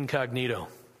 He's incognito.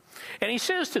 And he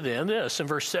says to them this in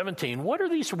verse 17, "What are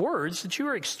these words that you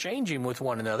are exchanging with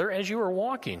one another as you are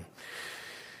walking?"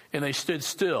 And they stood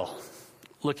still,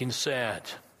 looking sad.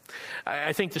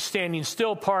 I think the standing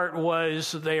still part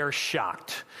was they are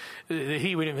shocked that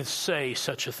he would even say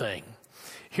such a thing.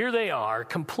 Here they are,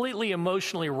 completely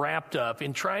emotionally wrapped up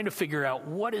in trying to figure out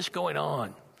what is going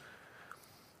on.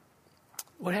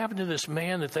 What happened to this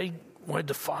man that they wanted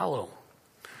to follow?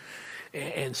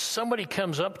 And somebody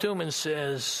comes up to him and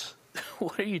says,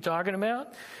 "What are you talking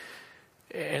about?"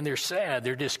 And they're sad,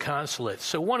 they're disconsolate.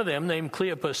 So one of them, named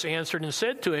Cleopas, answered and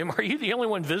said to him, "Are you the only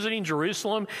one visiting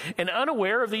Jerusalem and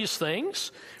unaware of these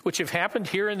things which have happened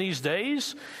here in these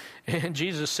days?" And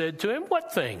Jesus said to him,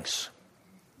 "What things?"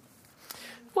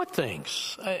 What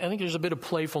things? I think there's a bit of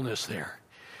playfulness there.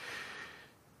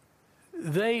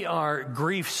 They are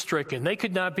grief-stricken. They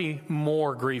could not be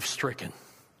more grief-stricken.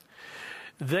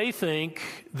 They think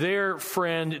their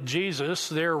friend Jesus,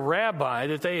 their rabbi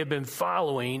that they have been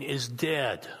following, is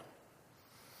dead.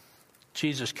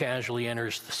 Jesus casually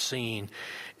enters the scene,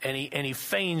 and he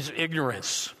feigns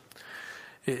ignorance.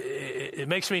 It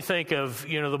makes me think of,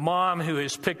 the mom who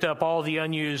has picked up all the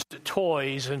unused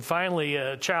toys, and finally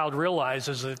a child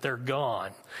realizes that they're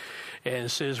gone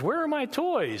and says, "Where are my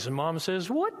toys?" And mom says,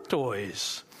 "What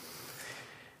toys?"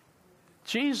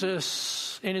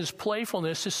 Jesus, in his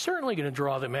playfulness, is certainly going to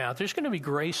draw them out. There's going to be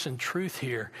grace and truth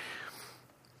here.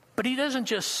 But he doesn't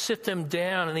just sit them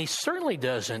down, and he certainly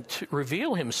doesn't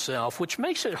reveal himself, which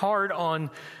makes it hard on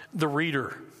the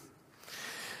reader.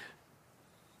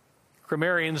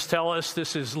 Grammarians tell us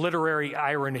this is literary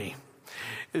irony,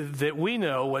 that we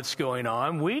know what's going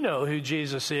on. We know who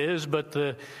Jesus is, but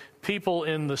the people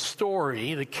in the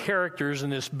story, the characters in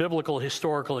this biblical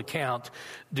historical account,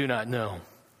 do not know.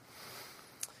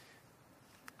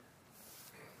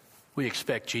 We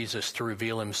expect Jesus to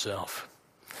reveal himself.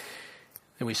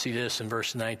 And we see this in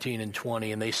verse 19 and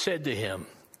 20. "And they said to him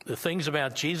the things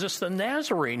about Jesus the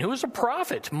Nazarene, who is a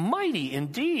prophet, mighty in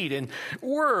deed and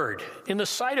word in the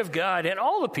sight of God and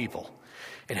all the people,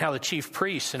 and how the chief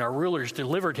priests and our rulers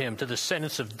delivered him to the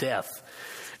sentence of death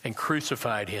and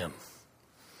crucified him."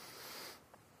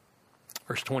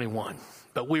 Verse 21.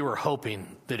 "But we were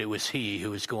hoping that it was he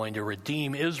who was going to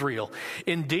redeem Israel.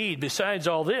 Indeed, besides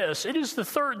all this, it is the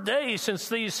third day since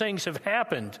these things have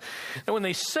happened." And when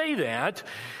they say that,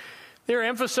 they're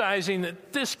emphasizing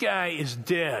that this guy is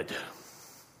dead.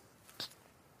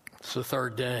 It's the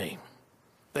third day.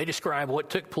 They describe what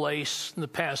took place in the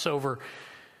Passover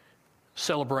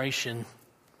celebration.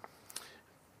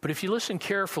 But if you listen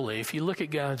carefully, if you look at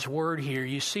God's word here,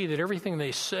 you see that everything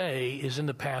they say is in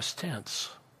the past tense.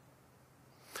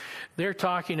 They're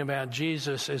talking about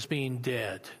Jesus as being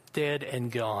dead and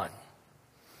gone.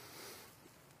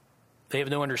 They have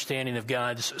no understanding of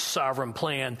God's sovereign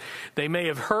plan. They may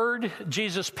have heard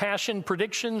Jesus' passion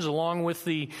predictions along with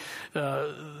the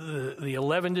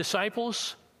 11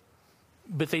 disciples,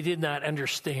 but they did not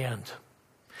understand.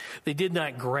 They did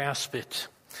not grasp it.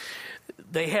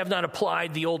 They have not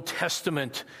applied the Old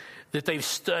Testament that they've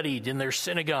studied in their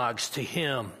synagogues to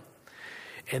him.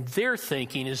 And their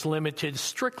thinking is limited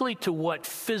strictly to what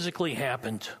physically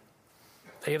happened.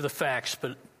 They have the facts,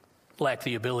 but lack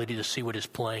the ability to see what is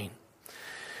plain.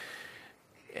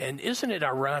 And isn't it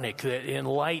ironic that in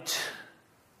light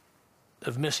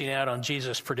of missing out on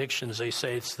Jesus' predictions, they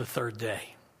say it's the third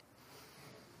day?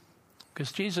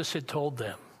 Because Jesus had told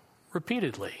them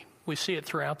repeatedly, we see it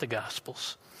throughout the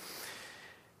Gospels,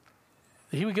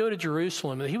 that he would go to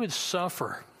Jerusalem, that he would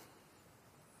suffer,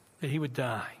 that he would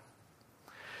die,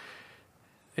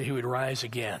 that he would rise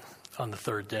again on the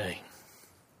third day.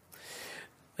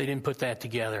 They didn't put that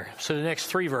together. So the next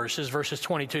three verses, verses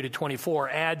 22 to 24,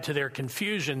 add to their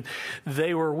confusion.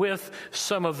 They were with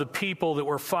some of the people that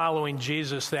were following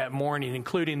Jesus that morning,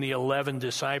 including the 11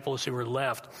 disciples who were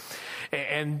left.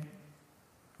 And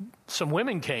some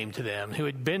women came to them who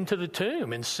had been to the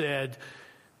tomb and said,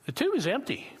 the tomb is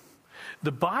empty.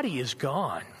 The body is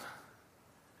gone.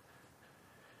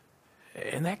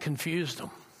 And that confused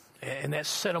them. And that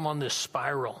set them on this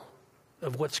spiral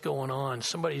of what's going on.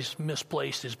 Somebody's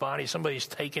misplaced his body. Somebody's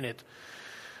taken it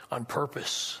on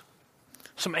purpose.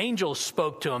 Some angels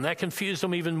spoke to him. That confused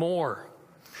them even more.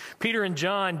 Peter and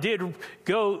John did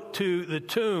go to the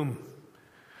tomb,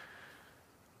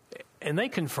 and they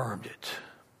confirmed it.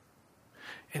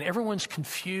 And everyone's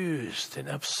confused and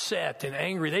upset and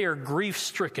angry. They are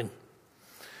grief-stricken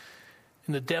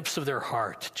in the depths of their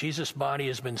heart. Jesus' body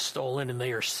has been stolen, and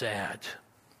they are sad.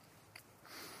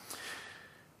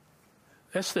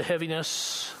 That's the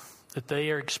heaviness that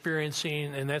they are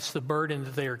experiencing, and that's the burden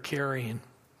that they are carrying.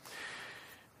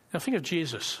 Now think of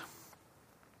Jesus.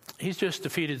 He's just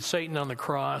defeated Satan on the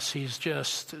cross. He's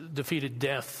just defeated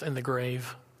death in the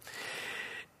grave.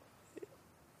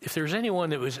 If there's anyone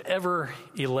that was ever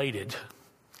elated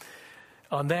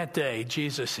on that day,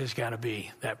 Jesus has got to be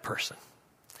that person.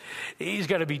 He's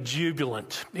got to be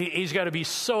jubilant. He's got to be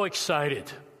so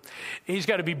excited. He's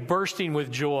got to be bursting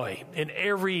with joy in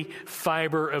every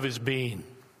fiber of his being.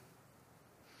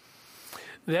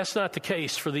 That's not the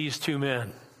case for these two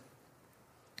men.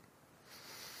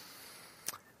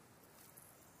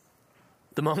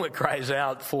 The moment cries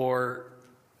out for,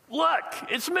 look,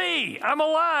 it's me, I'm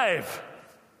alive.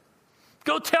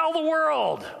 Go tell the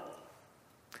world.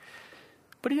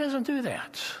 But he doesn't do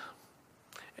that.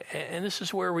 And this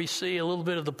is where we see a little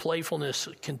bit of the playfulness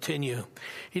continue.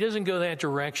 He doesn't go that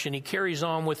direction. He carries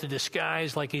on with the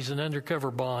disguise like he's an undercover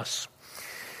boss.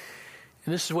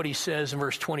 And this is what he says in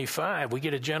verse 25. We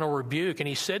get a gentle rebuke. And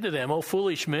he said to them, O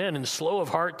foolish men and slow of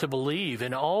heart to believe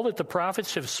in all that the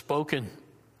prophets have spoken.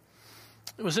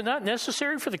 Was it not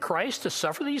necessary for the Christ to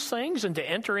suffer these things and to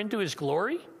enter into his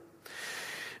glory?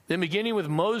 Then beginning with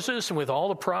Moses and with all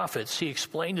the prophets, he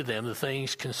explained to them the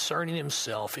things concerning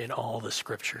himself in all the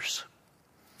scriptures.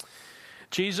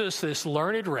 Jesus, this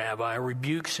learned rabbi,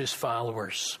 rebukes his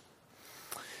followers.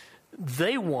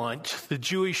 They want the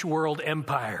Jewish world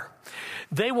empire.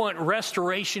 They want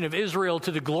restoration of Israel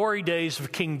to the glory days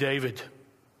of King David,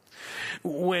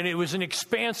 when it was an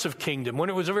expansive kingdom, when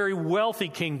it was a very wealthy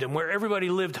kingdom, where everybody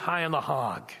lived high on the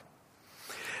hog.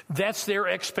 That's their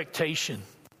expectation.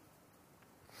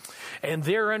 And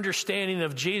their understanding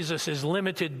of Jesus is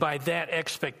limited by that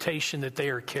expectation that they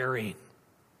are carrying.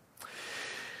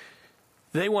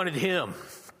 They wanted him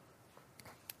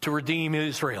to redeem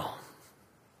Israel.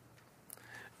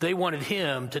 They wanted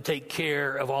him to take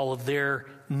care of all of their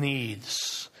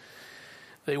needs.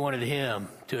 They wanted him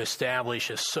to establish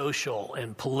a social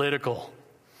and political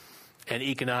and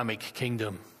economic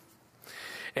kingdom.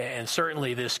 And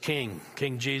certainly this King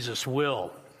Jesus,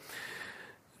 will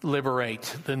liberate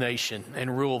the nation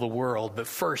and rule the world. But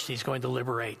first, he's going to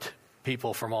liberate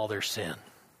people from all their sin,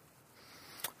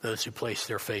 those who place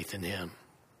their faith in him.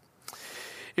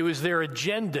 It was their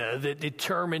agenda that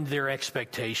determined their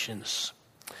expectations.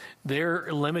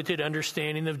 Their limited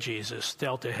understanding of Jesus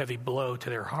dealt a heavy blow to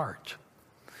their heart.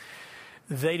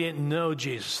 They didn't know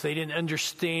Jesus. They didn't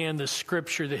understand the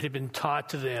scripture that had been taught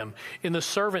to them in the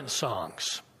servant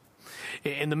songs,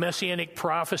 in the messianic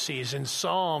prophecies, in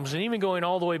Psalms, and even going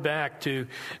all the way back to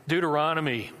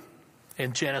Deuteronomy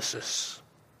and Genesis.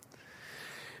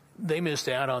 They missed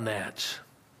out on that.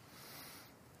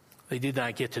 They did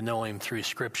not get to know him through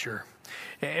Scripture.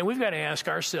 And we've got to ask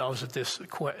ourselves at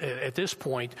this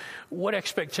point, what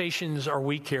expectations are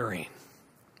we carrying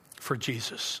for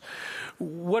Jesus?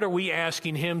 What are we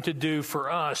asking him to do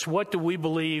for us? What do we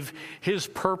believe his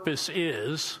purpose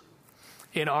is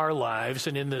in our lives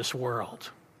and in this world?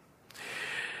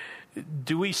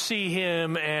 Do we see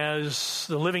him as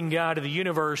the living God of the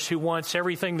universe who wants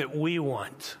everything that we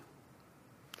want,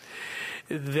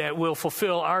 that will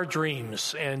fulfill our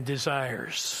dreams and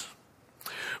desires?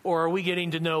 Or are we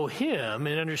getting to know him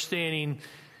and understanding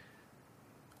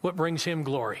what brings him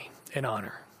glory and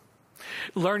honor?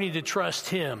 Learning to trust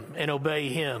him and obey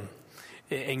him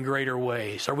in greater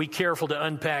ways? Are we careful to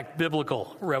unpack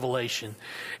biblical revelation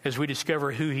as we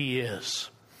discover who he is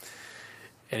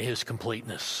and his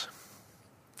completeness?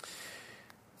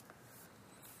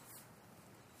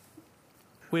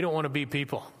 We don't want to be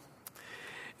people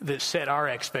that set our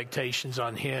expectations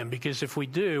on him, because if we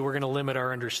do, we're going to limit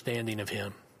our understanding of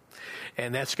him.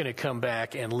 And that's going to come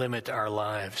back and limit our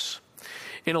lives.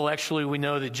 Intellectually, we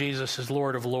know that Jesus is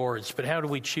Lord of Lords, but how do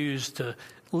we choose to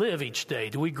live each day?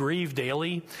 Do we grieve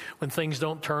daily when things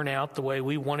don't turn out the way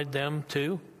we wanted them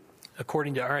to,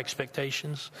 according to our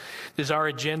expectations? Does our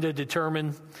agenda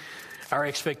determine our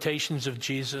expectations of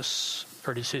Jesus,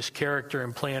 or does his character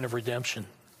and plan of redemption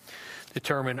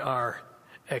determine our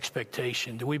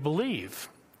expectation? Do we believe,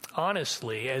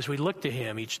 honestly, as we look to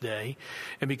him each day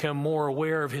and become more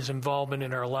aware of his involvement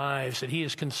in our lives, that he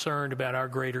is concerned about our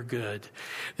greater good,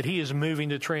 that he is moving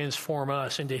to transform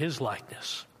us into his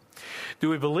likeness? Do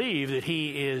we believe that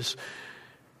he is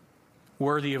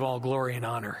worthy of all glory and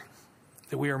honor,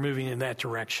 that we are moving in that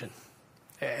direction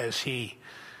as he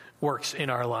works in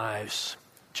our lives?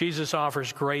 Jesus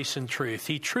offers grace and truth.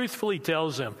 He truthfully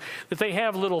tells them that they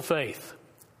have little faith.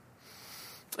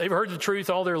 They've heard the truth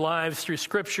all their lives through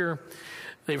Scripture.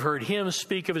 They've heard him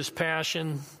speak of his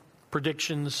passion,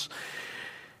 predictions,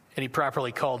 and he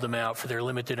properly called them out for their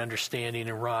limited understanding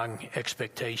and wrong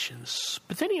expectations.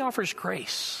 But then he offers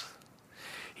grace.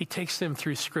 He takes them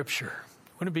through Scripture.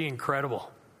 Wouldn't it be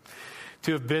incredible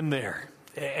to have been there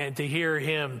and to hear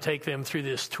him take them through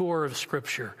this tour of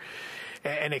Scripture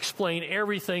and explain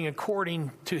everything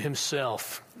according to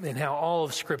himself and how all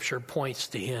of Scripture points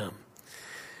to him,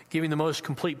 giving the most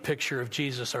complete picture of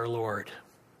Jesus our Lord.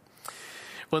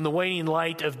 Well, in the waning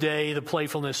light of day, the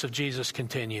playfulness of Jesus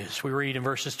continues. We read in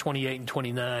verses 28 and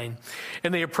 29,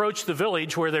 and they approached the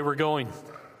village where they were going.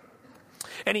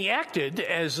 And he acted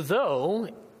as though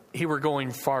he were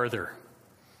going farther.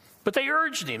 But they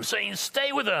urged him, saying,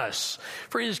 "Stay with us,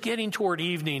 for it is getting toward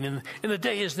evening, and the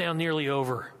day is now nearly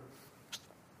over."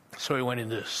 So he went in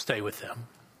to stay with them.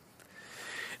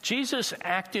 Jesus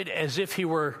acted as if he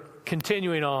were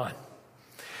continuing on.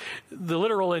 The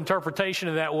literal interpretation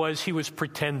of that was he was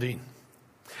pretending.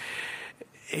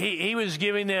 He was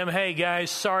giving them, "Hey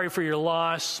guys, sorry for your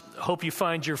loss. Hope you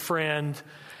find your friend.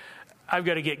 I've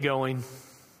got to get going."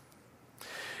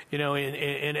 You know,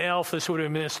 in Elf, this would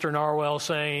have been Mr. Narwhal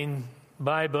saying,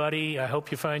 "Bye, buddy. I hope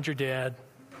you find your dad."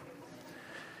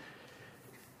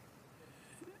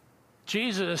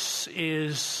 Jesus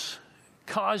is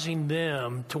causing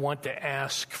them to want to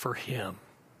ask for him.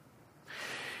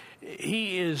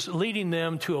 He is leading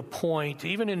them to a point,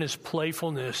 even in his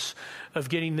playfulness, of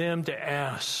getting them to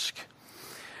ask.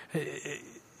 It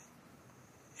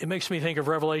makes me think of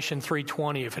Revelation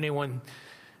 3:20. If anyone,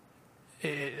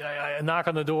 I knock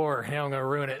on the door, now I'm going to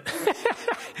ruin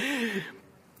it.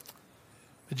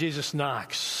 But Jesus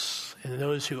knocks. And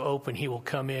those who open, he will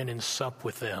come in and sup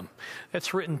with them.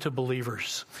 That's written to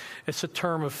believers. It's a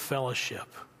term of fellowship.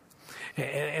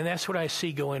 And that's what I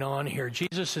see going on here.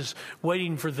 Jesus is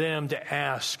waiting for them to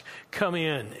ask, "Come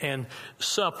in and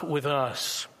sup with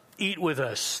us, eat with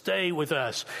us, stay with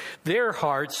us." Their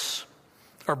hearts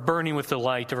are burning with the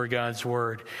light of God's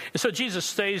word. And so Jesus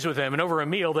stays with them, and over a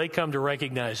meal, they come to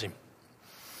recognize him.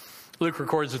 Luke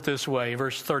records it this way,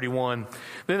 verse 31.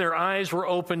 Then their eyes were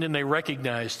opened and they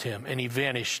recognized him, and he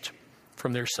vanished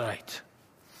from their sight.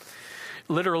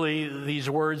 Literally, these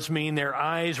words mean their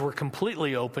eyes were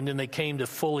completely opened and they came to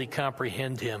fully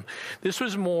comprehend him. This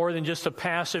was more than just a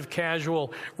passive,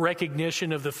 casual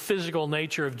recognition of the physical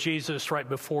nature of Jesus right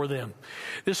before them.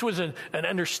 This was an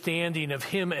understanding of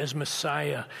him as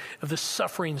Messiah, of the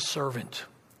suffering servant.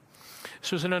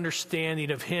 This was an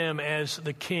understanding of him as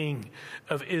the King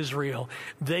of Israel.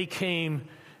 They came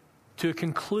to a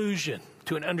conclusion,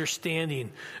 to an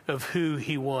understanding of who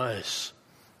he was.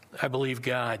 I believe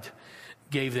God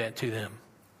gave that to them.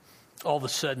 All of a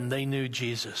sudden, they knew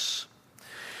Jesus.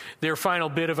 Their final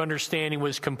bit of understanding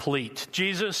was complete.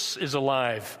 Jesus is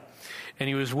alive, and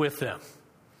he was with them,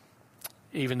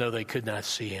 even though they could not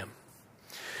see him.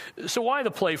 So why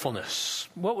the playfulness?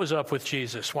 What was up with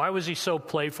Jesus? Why was he so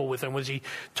playful with them? Was he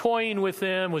toying with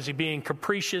them? Was he being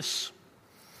capricious?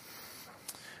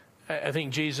 I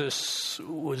think Jesus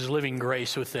was living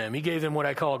grace with them. He gave them what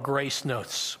I call grace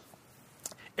notes.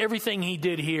 Everything he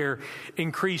did here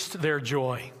increased their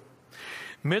joy.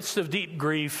 Midst of deep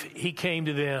grief, he came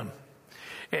to them,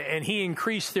 and he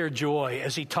increased their joy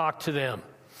as he talked to them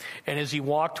and as he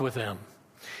walked with them.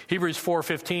 Hebrews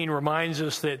 4:15 reminds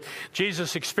us that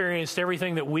Jesus experienced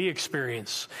everything that we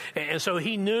experience. And so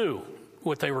he knew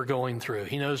what they were going through.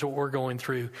 He knows what we're going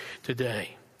through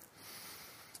today,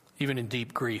 even in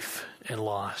deep grief and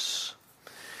loss.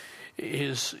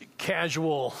 His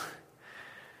casual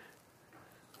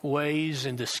ways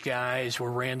in disguise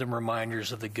were random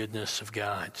reminders of the goodness of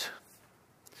God.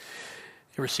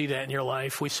 You ever see that in your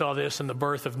life? We saw this in the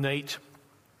birth of Nate.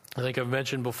 I think I've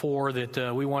mentioned before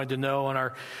that we wanted to know on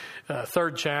our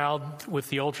third child with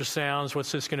the ultrasounds,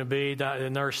 what's this going to be? The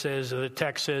nurse says, the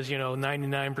text says,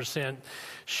 99%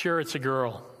 sure it's a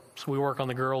girl. So we work on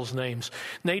the girls' names.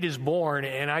 Nate is born,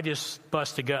 and I just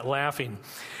bust a gut laughing.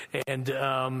 And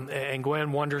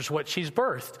Gwen wonders what she's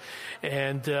birthed.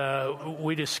 And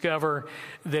we discover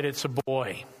that it's a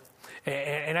boy.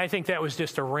 And I think that was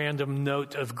just a random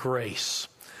note of grace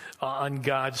on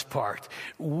God's part.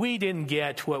 We didn't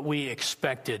get what we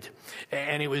expected,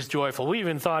 and it was joyful. We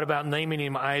even thought about naming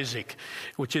him Isaac,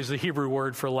 which is the Hebrew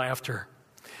word for laughter.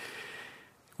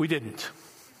 We didn't.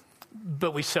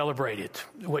 But we celebrated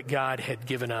what God had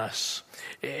given us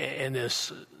in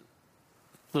this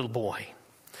little boy.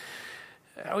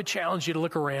 I would challenge you to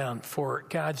look around for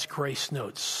God's grace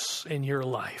notes in your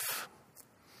life.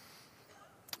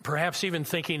 Perhaps even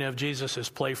thinking of Jesus as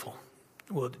playful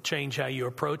will change how you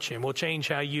approach him, will change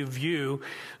how you view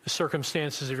the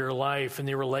circumstances of your life and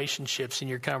the relationships and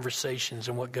your conversations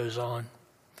and what goes on.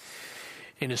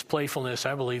 In his playfulness,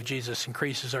 I believe Jesus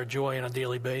increases our joy on a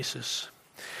daily basis.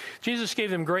 Jesus gave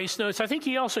them grace notes. I think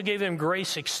he also gave them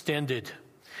grace extended.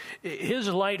 His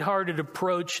lighthearted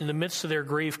approach in the midst of their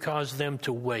grief caused them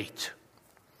to wait.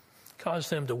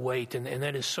 And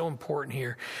that is so important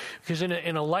here. Because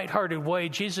in a lighthearted way,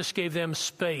 Jesus gave them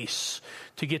space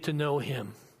to get to know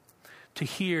him, to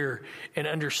hear and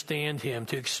understand him,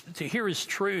 to hear his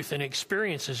truth and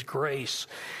experience his grace.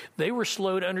 They were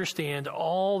slow to understand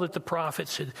all that the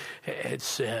prophets had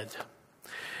said.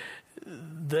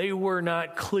 They were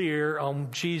not clear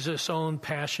on Jesus' own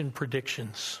passion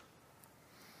predictions.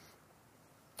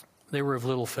 They were of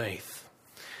little faith.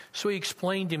 So he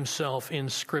explained himself in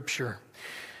Scripture.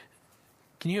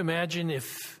 Can you imagine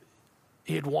if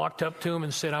he had walked up to him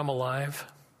and said, "I'm alive"?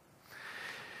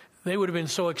 They would have been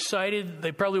so excited,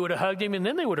 they probably would have hugged him, and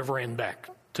then they would have ran back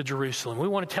to Jerusalem. We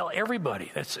want to tell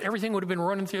everybody. Everything would have been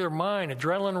running through their mind,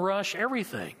 adrenaline rush,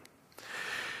 everything.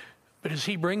 But as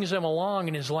he brings them along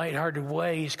in his lighthearted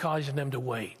way, he's causing them to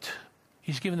wait.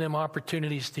 He's giving them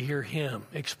opportunities to hear him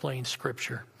explain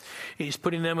Scripture. He's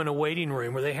putting them in a waiting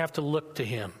room where they have to look to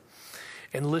him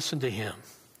and listen to him.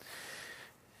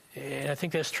 And I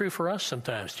think that's true for us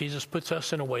sometimes. Jesus puts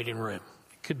us in a waiting room.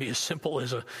 It could be as simple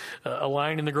as a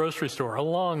line in the grocery store, a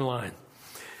long line.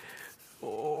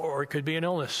 Or it could be an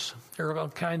illness. There are all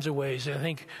kinds of ways. I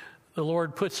think the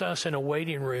Lord puts us in a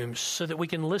waiting room so that we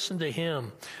can listen to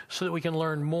him, so that we can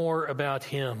learn more about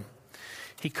him.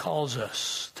 He calls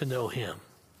us to know him.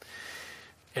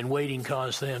 And waiting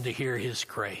caused them to hear his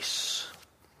grace.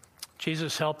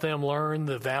 Jesus helped them learn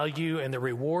the value and the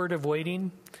reward of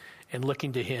waiting and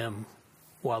looking to him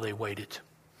while they waited.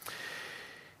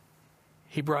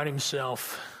 He brought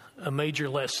himself a major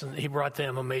lesson. He brought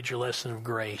them a major lesson of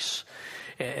grace,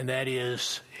 and that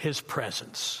is his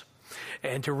presence.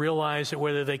 And to realize that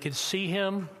whether they could see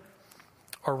him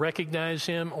or recognize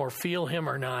him or feel him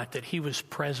or not, that he was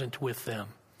present with them.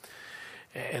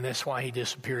 And that's why he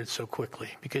disappeared so quickly,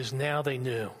 because now they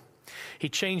knew. He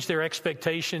changed their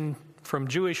expectation from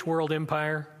Jewish world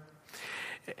empire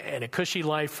and a cushy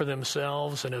life for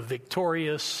themselves and a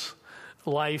victorious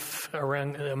life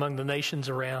among the nations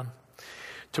around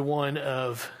to one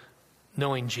of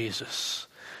knowing Jesus,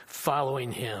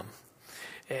 following him.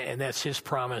 And that's his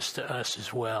promise to us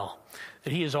as well,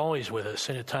 that he is always with us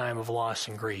in a time of loss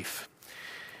and grief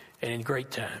and in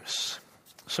great times.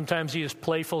 Sometimes he is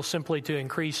playful simply to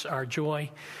increase our joy.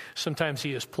 Sometimes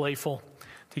he is playful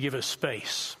to give us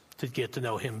space to get to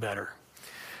know him better.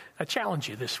 I challenge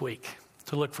you this week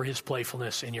to look for his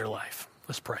playfulness in your life.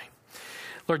 Let's pray.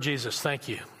 Lord Jesus, thank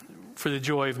you for the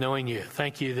joy of knowing you.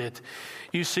 Thank you that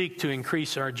you seek to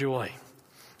increase our joy.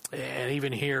 And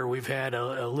even here, we've had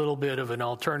a little bit of an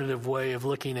alternative way of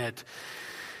looking at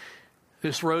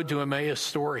this road to Emmaus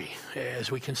story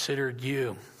as we considered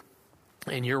you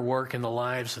and your work in the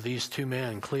lives of these two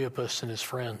men, Cleopas and his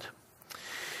friend.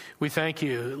 We thank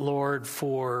you, Lord,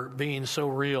 for being so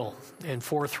real and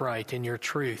forthright in your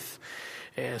truth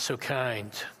and so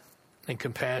kind and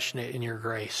compassionate in your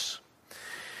grace.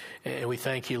 And we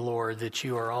thank you, Lord, that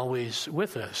you are always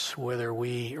with us, whether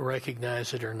we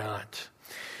recognize it or not.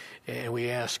 And we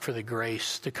ask for the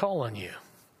grace to call on you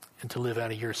and to live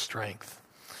out of your strength.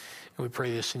 And we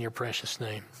pray this in your precious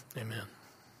name. Amen.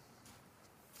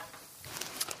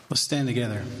 Let's stand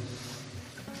together.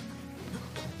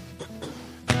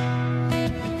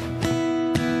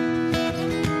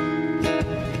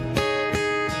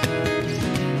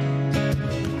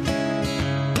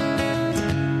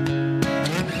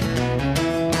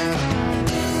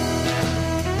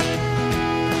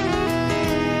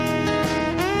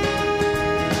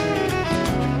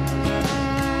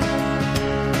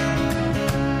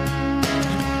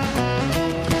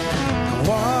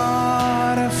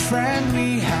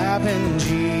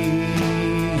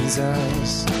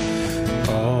 Jesus,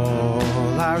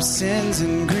 all our sins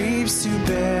and griefs to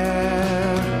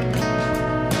bear.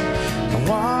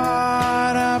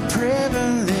 What a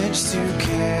privilege to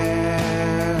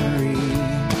carry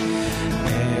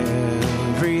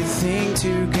everything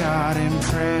to God in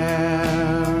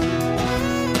prayer.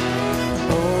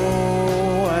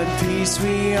 Oh, what peace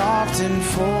we often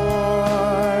forfeit.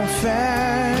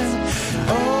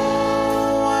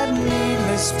 Oh, what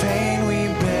needless pain we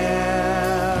bear.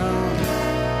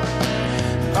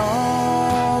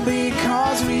 All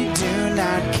because we do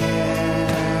not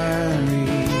carry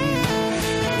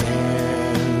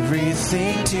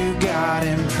everything to God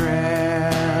in prayer.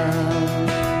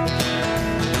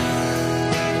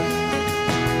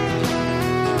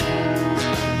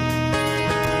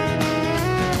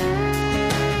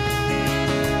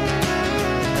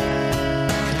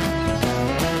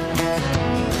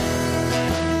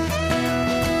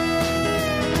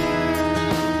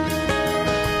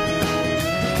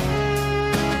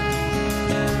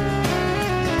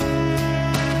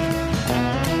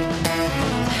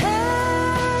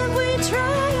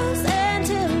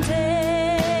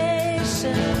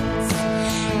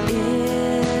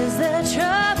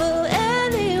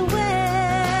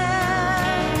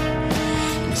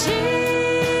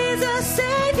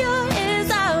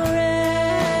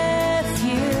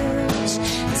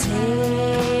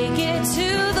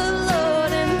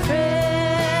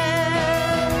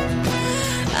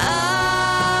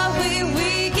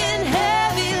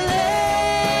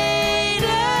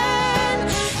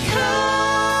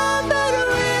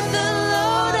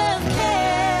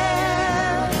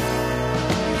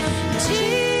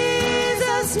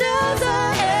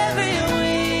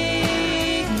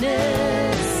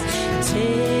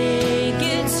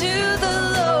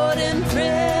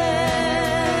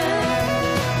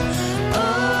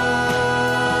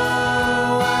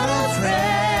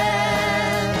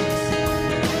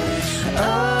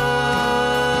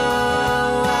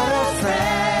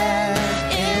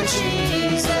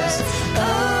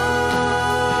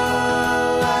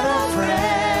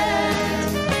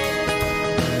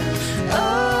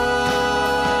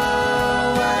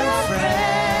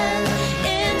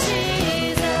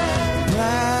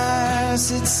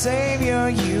 Savior,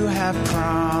 you have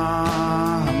promised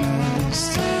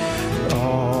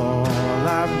all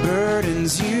our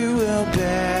burdens you will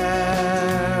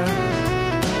bear.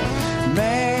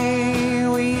 May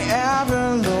we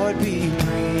ever, Lord, be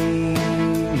bringing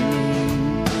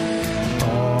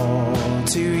all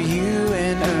to you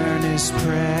in earnest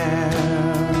prayer.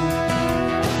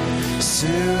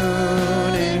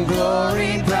 Soon in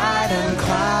glory bright and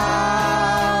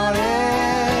clouded,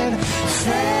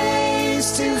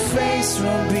 face to face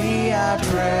will be our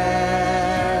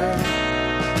prayer.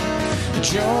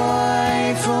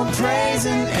 Joyful praise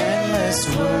and endless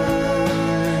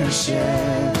worship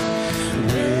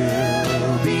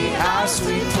will be our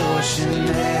sweet portion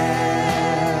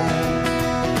there.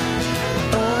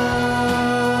 Oh,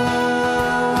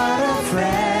 what a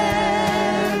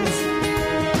friend.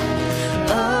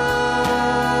 Oh,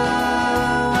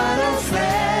 what a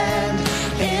friend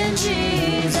in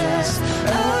Jesus.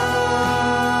 Oh,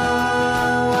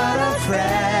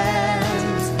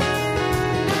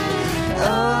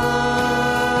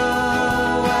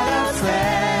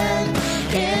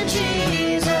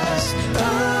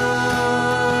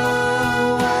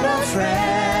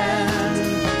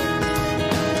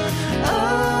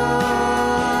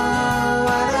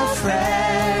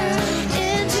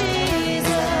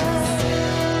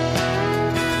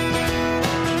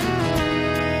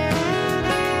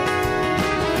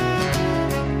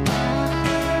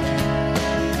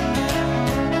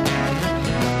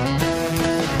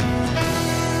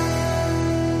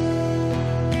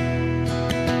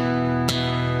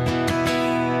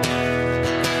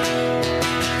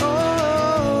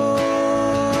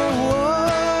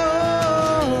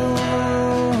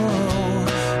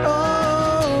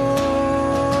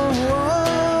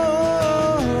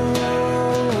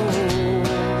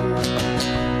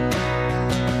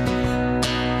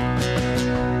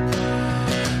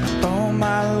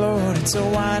 it's a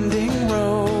winding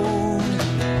road.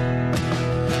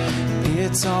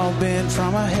 It's all bent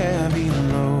from a heavy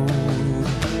load.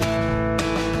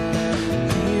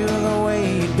 Feel the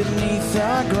weight beneath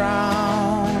the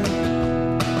ground.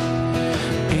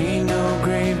 Ain't no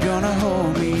grave gonna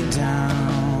hold me down.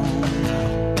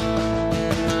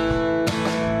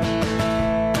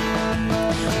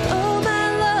 Oh my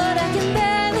Lord, I can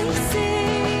barely see.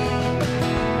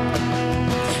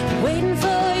 Waiting for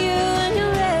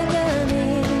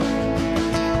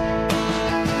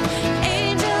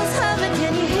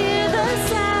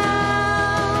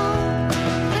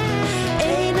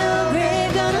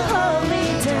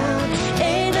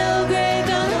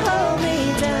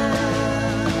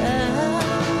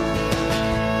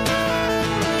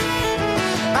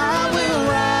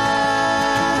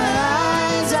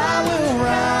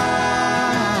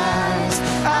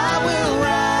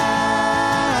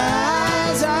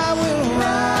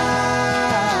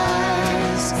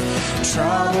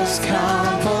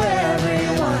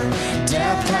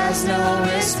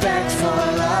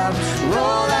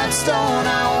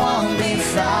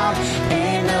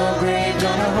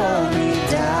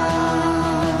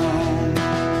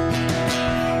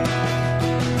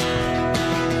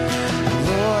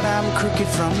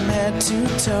from head to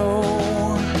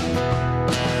toe.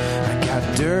 I got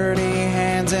dirty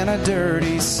hands and a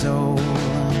dirty soul.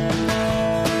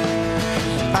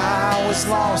 I was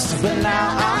lost, but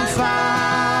now I'm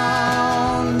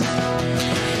found.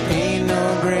 Ain't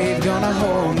no grave gonna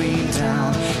hold me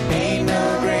down. Ain't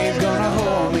no grave gonna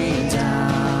hold me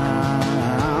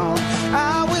down.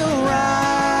 I will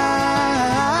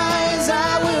rise, I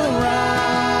will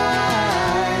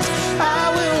rise, I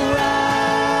will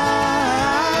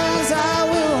rise, I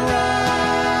will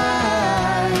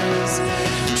rise.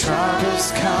 Troubles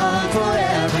come for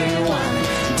everyone.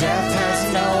 Death has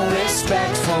no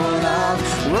respect for love.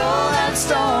 Roll that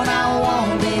stone, I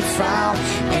won't be found.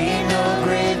 Ain't no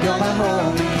grave gonna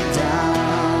hold me down.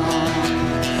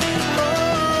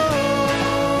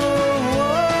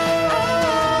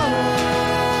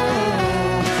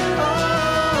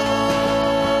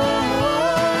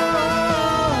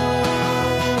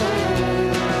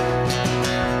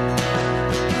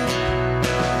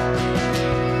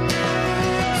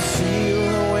 Feel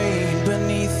the weight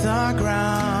beneath the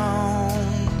ground.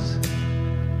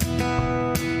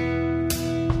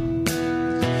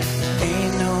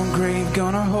 Ain't no grave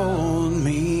gonna hold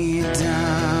me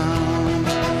down.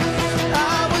 I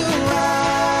will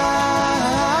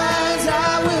rise, I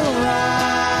will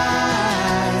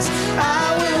rise, I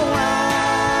will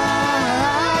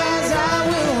rise, I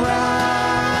will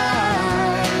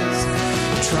rise.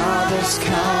 Troubles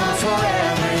come for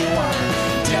everyone.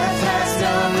 Death has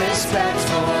no respect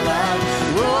for love.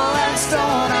 Roll that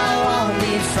stone, I won't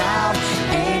be found.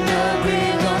 Ain't no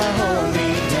grave gonna hold me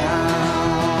down.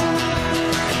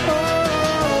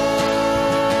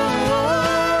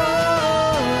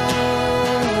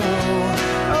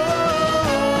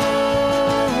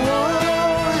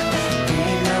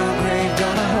 Ain't no grave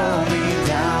gonna hold me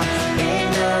down. Ain't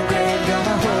no grave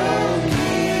gonna hold me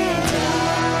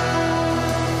down.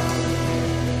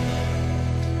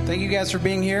 Thank you guys for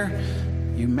being here.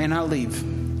 You may not leave.